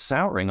was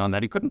souring on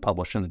that. He couldn't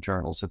publish in the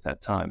journals at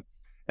that time.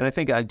 And I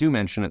think I do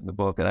mention it in the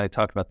book, and I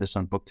talked about this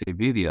on Book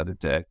TV the other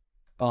day,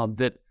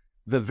 that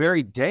the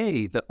very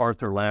day that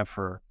Arthur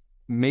Laffer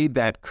made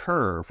that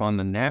curve on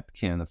the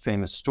napkin, a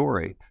famous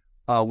story,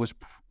 was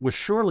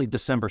surely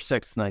December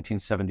 6th,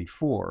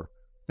 1974.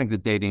 I think the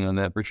dating on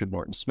that, Richard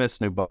Norton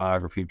Smith's new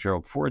biography of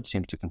Gerald Ford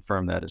seems to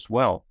confirm that as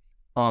well.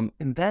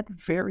 And that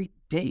very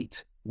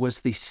date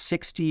was the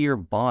 60-year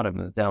bottom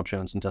of the Dow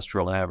Jones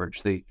Industrial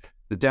Average. The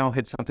Dow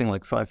hit something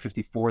like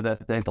 554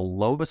 that day, the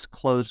lowest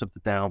close of the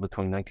Dow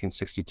between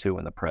 1962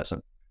 and the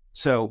present.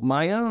 So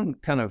my own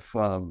kind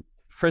of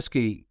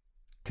frisky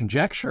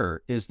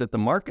conjecture is that the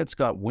markets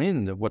got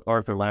wind of what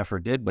Arthur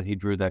Laffer did when he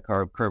drew that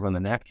curve on the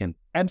napkin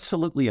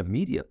absolutely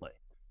immediately,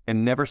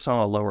 and never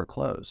saw a lower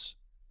close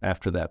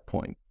after that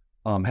point,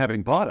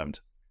 having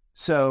bottomed.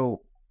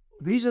 So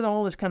these are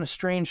all this kind of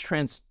strange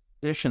transitions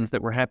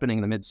that were happening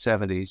in the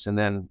mid-'70s, and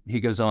then he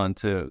goes on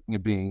to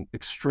being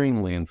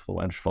extremely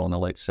influential in the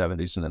late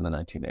 '70s and in the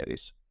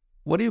 1980s.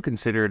 What do you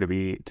consider to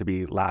be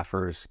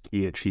Laffer's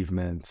key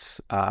achievements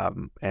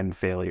and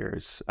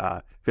failures?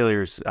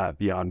 Failures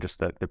beyond just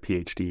the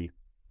PhD,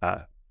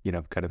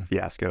 kind of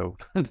fiasco,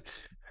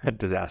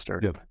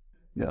 disaster.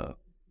 Yeah.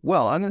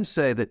 Well, I'm going to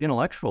say that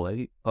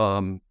intellectually,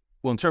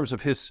 in terms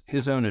of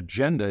his own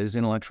agenda, his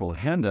intellectual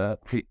agenda,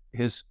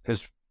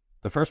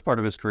 the first part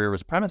of his career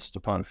was premised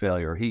upon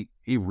failure. He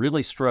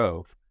really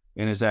strove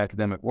in his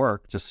academic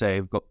work to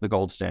save the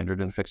gold standard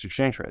and fixed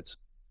exchange rates.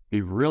 He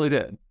really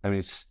did.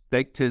 He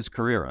staked his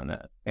career on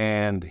that.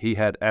 And he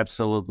had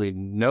absolutely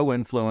no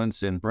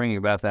influence in bringing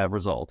about that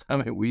result.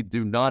 We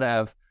do not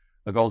have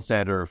a gold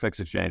standard or a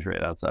fixed exchange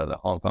rate outside of the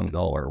Hong Kong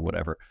dollar or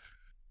whatever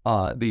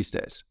these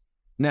days.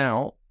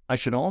 Now, I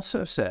should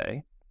also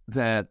say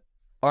that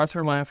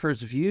Arthur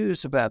Laffer's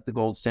views about the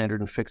gold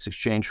standard and fixed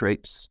exchange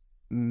rates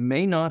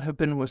may not have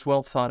been as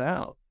well thought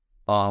out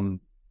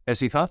as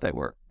he thought they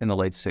were in the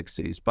late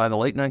 60s. By the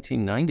late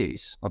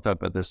 1990s, I'll talk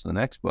about this in the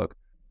next book,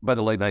 by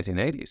the late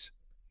 1980s,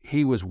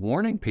 he was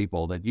warning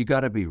people that you got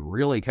to be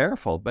really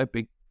careful, but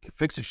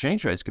fixed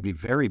exchange rates could be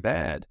very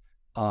bad.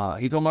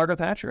 He told Margaret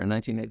Thatcher in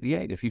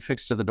 1988, if you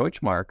fix to the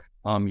Deutschmark,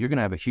 you're going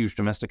to have a huge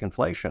domestic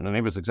inflation. And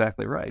he was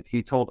exactly right.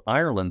 He told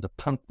Ireland to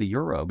punt the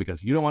euro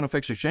because you don't want a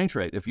fixed exchange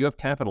rate. If you have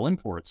capital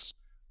imports,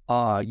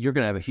 you're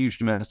going to have a huge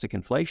domestic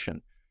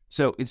inflation.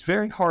 So it's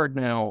very hard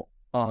now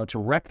to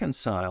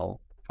reconcile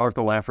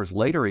Arthur Laffer's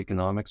later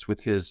economics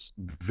with his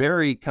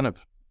very kind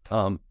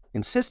of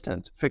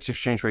insistent fixed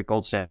exchange rate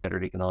gold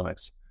standard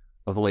economics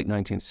of the late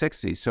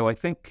 1960s. So I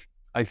think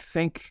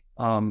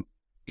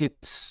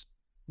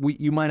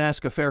you might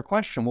ask a fair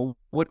question. Well,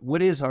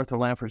 what is Arthur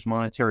Laffer's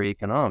monetary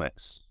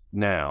economics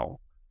now?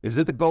 Is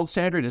it the gold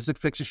standard? Is it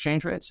fixed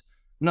exchange rates?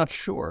 I'm not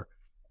sure.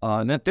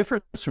 And that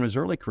differs from his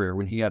early career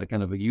when he had a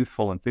kind of a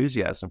youthful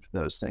enthusiasm for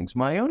those things.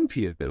 My own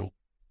view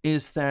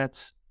is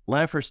that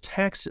Laffer's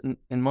tax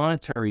and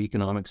monetary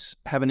economics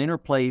have an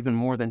interplay even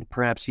more than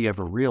perhaps he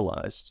ever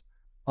realized.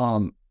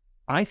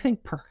 I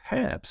think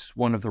perhaps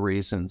one of the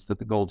reasons that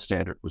the gold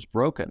standard was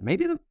broken,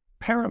 maybe the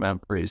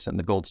paramount reason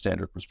the gold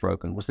standard was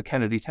broken, was the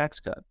Kennedy tax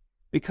cut.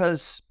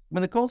 Because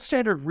when the gold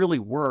standard really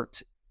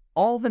worked,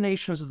 all the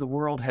nations of the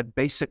world had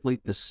basically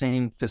the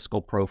same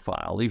fiscal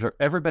profile. Either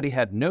everybody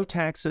had no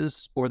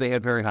taxes or they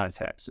had very high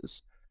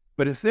taxes.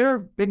 But if there are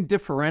big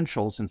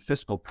differentials in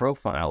fiscal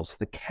profiles,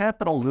 the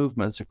capital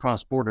movements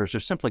across borders are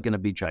simply going to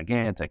be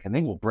gigantic, and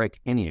they will break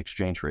any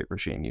exchange rate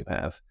regime you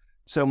have.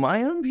 So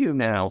my own view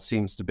now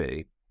seems to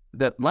be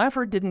that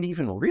Laffer didn't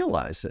even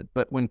realize it,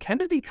 but when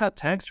Kennedy cut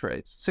tax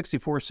rates,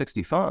 64,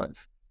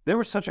 65, there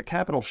was such a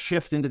capital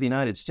shift into the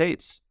United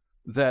States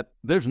that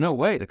there's no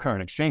way the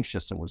current exchange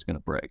system was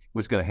going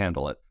to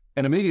handle it.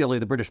 And immediately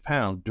the British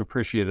pound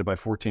depreciated by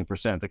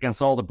 14%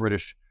 against all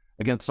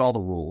the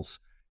rules.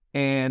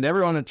 And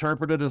everyone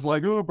interpreted it as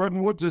like, oh,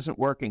 Bretton Woods isn't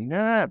working.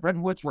 Nah,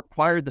 Bretton Woods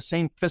required the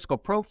same fiscal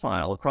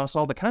profile across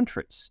all the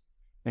countries.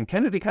 And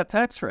Kennedy cut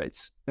tax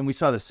rates. And we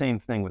saw the same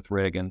thing with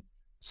Reagan.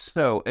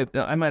 So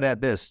I might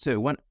add this too.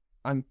 When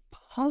I'm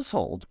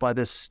puzzled by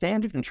this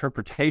standard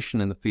interpretation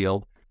in the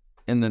field,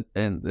 and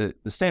the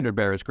standard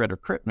bearer is Greta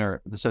Krippner,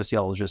 the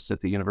sociologist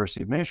at the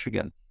University of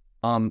Michigan,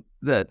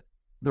 that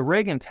the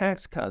Reagan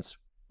tax cuts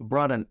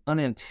brought an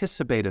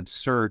unanticipated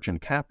surge in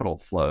capital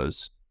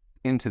flows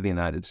into the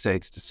United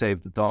States to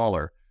save the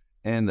dollar.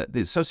 And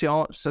the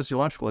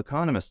sociological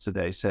economists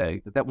today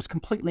say that was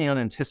completely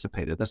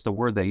unanticipated. That's the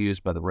word they use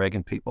by the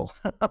Reagan people.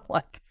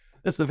 Like,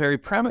 that's the very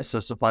premise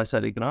of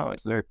supply-side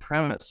economics, the very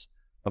premise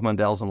of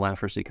Mundell's and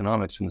Laffer's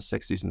economics from the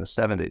 60s and the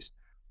 70s.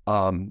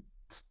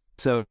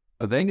 So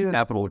they knew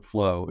capital would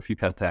flow if you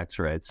cut tax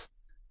rates.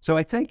 So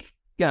I think,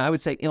 I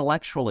would say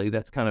intellectually,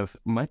 that's kind of,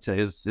 might say,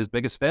 his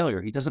biggest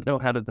failure. He doesn't know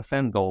how to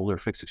defend gold or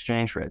fixed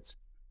exchange rates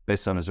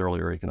based on his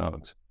earlier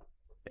economics.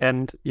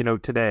 And,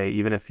 today,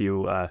 even if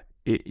you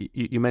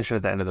mentioned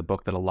at the end of the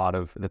book that a lot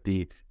of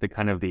the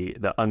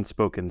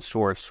unspoken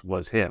source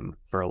was him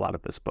for a lot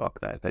of this book,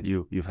 that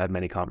you've had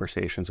many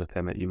conversations with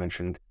him. You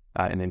mentioned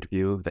in an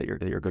interview that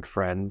you're good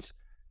friends.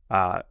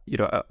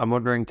 I'm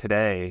wondering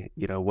today,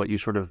 what you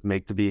sort of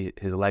make to be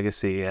his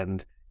legacy,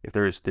 and if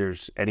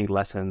there's any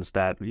lessons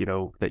that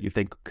you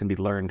think can be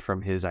learned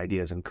from his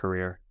ideas and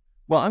career.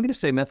 Well, I'm going to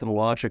say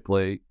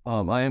methodologically,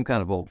 I am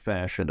kind of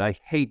old-fashioned. I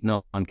hate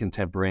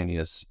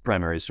non-contemporaneous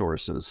primary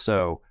sources.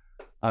 So,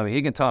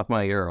 he can talk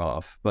my ear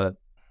off, but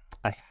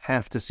I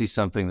have to see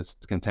something that's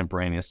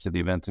contemporaneous to the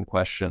event in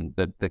question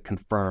that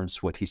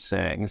confirms what he's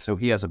saying. So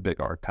he has a big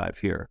archive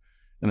here,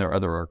 and there are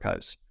other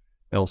archives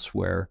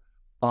elsewhere.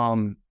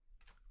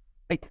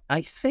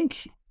 I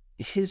think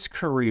his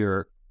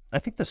career, I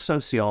think the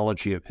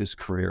sociology of his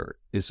career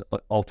is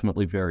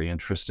ultimately very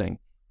interesting.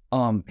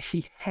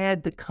 He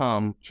had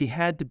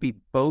to be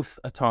both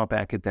a top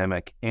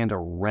academic and a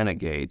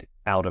renegade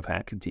out of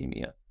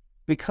academia.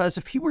 Because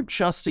if he were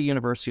just a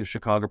University of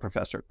Chicago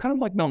professor, kind of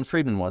like Milton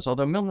Friedman was,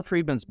 although Milton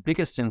Friedman's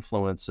biggest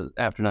influence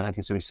after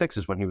 1976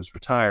 is when he was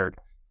retired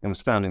and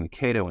was founding the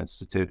Cato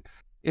Institute,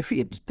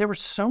 there were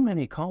so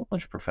many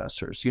college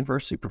professors,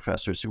 university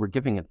professors who were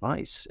giving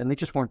advice, and they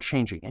just weren't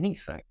changing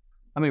anything.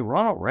 I mean,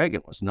 Ronald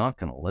Reagan was not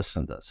going to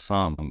listen to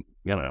some,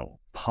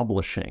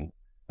 publishing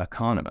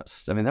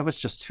economist. I mean, that was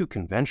just too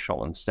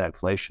conventional in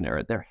stagflation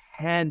era. There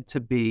had to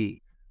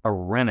be a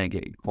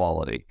renegade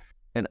quality.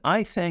 And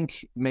I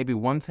think maybe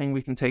one thing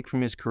we can take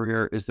from his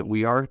career is that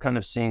we are kind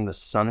of seeing the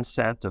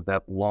sunset of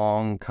that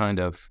long kind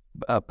of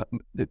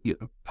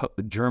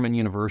German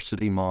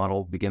university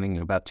model beginning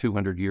about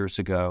 200 years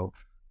ago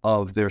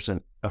of there's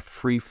a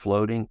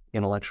free-floating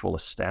intellectual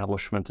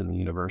establishment in the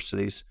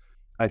universities.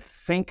 I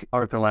think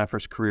Arthur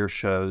Laffer's career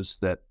shows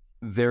that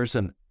there's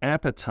an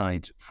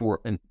appetite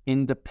for an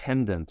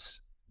independent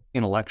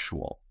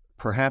intellectual,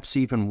 perhaps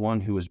even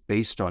one who is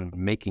based on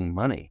making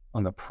money,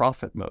 on the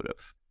profit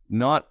motive,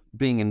 not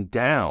being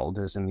endowed,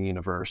 as in the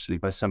university,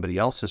 by somebody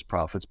else's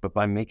profits, but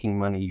by making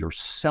money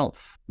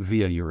yourself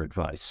via your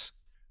advice.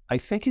 I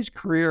think his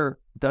career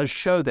does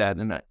show that,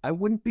 and I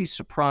wouldn't be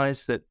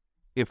surprised that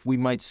if we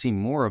might see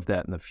more of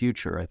that in the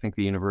future. I think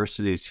the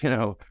universities,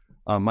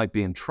 might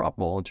be in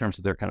trouble in terms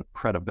of their kind of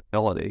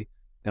credibility.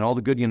 And all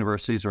the good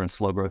universities are in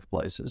slow growth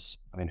places.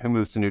 I mean, who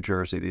moves to New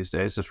Jersey these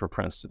days is where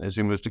Princeton is.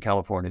 Who moves to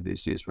California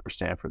these days where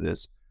Stanford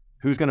is.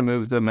 Who's going to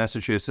move to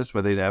Massachusetts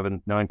where they have a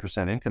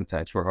 9% income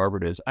tax where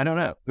Harvard is? I don't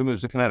know. Who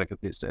moves to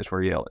Connecticut these days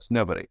where Yale is?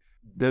 Nobody.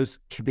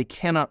 They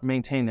cannot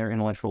maintain their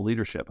intellectual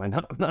leadership. I'm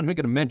not even going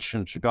to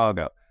mention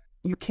Chicago.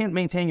 You can't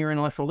maintain your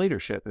intellectual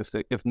leadership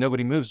if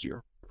nobody moves to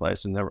your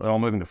place and they're all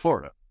moving to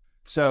Florida.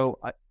 So,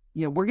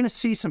 we're going to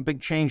see some big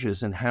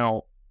changes in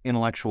how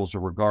intellectuals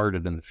are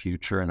regarded in the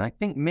future. And I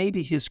think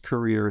maybe his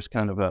career is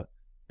kind of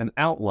an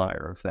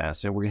outlier of that.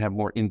 So we're going to have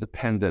more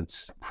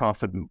independent,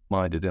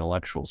 profit-minded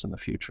intellectuals in the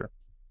future.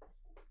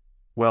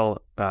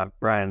 Well,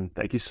 Brian,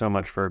 thank you so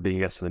much for being a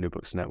guest on the New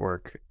Books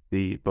Network.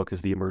 The book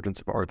is The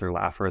Emergence of Arthur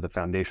Laffer, The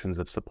Foundations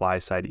of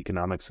Supply-Side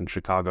Economics in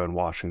Chicago and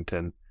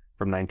Washington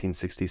from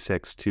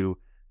 1966 to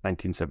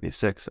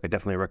 1976. I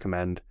definitely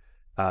recommend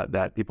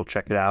that people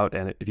check it out.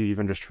 And if you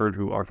even just heard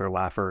who Arthur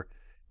Laffer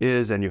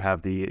is and you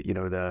have the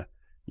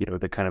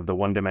kind of the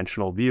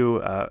one-dimensional view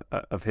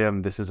of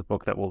him, this is a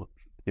book that will,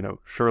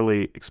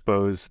 surely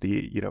expose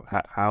the,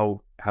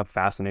 how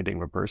fascinating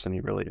of a person he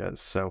really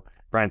is. So,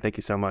 Brian, thank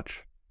you so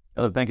much.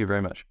 Thank you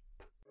very much.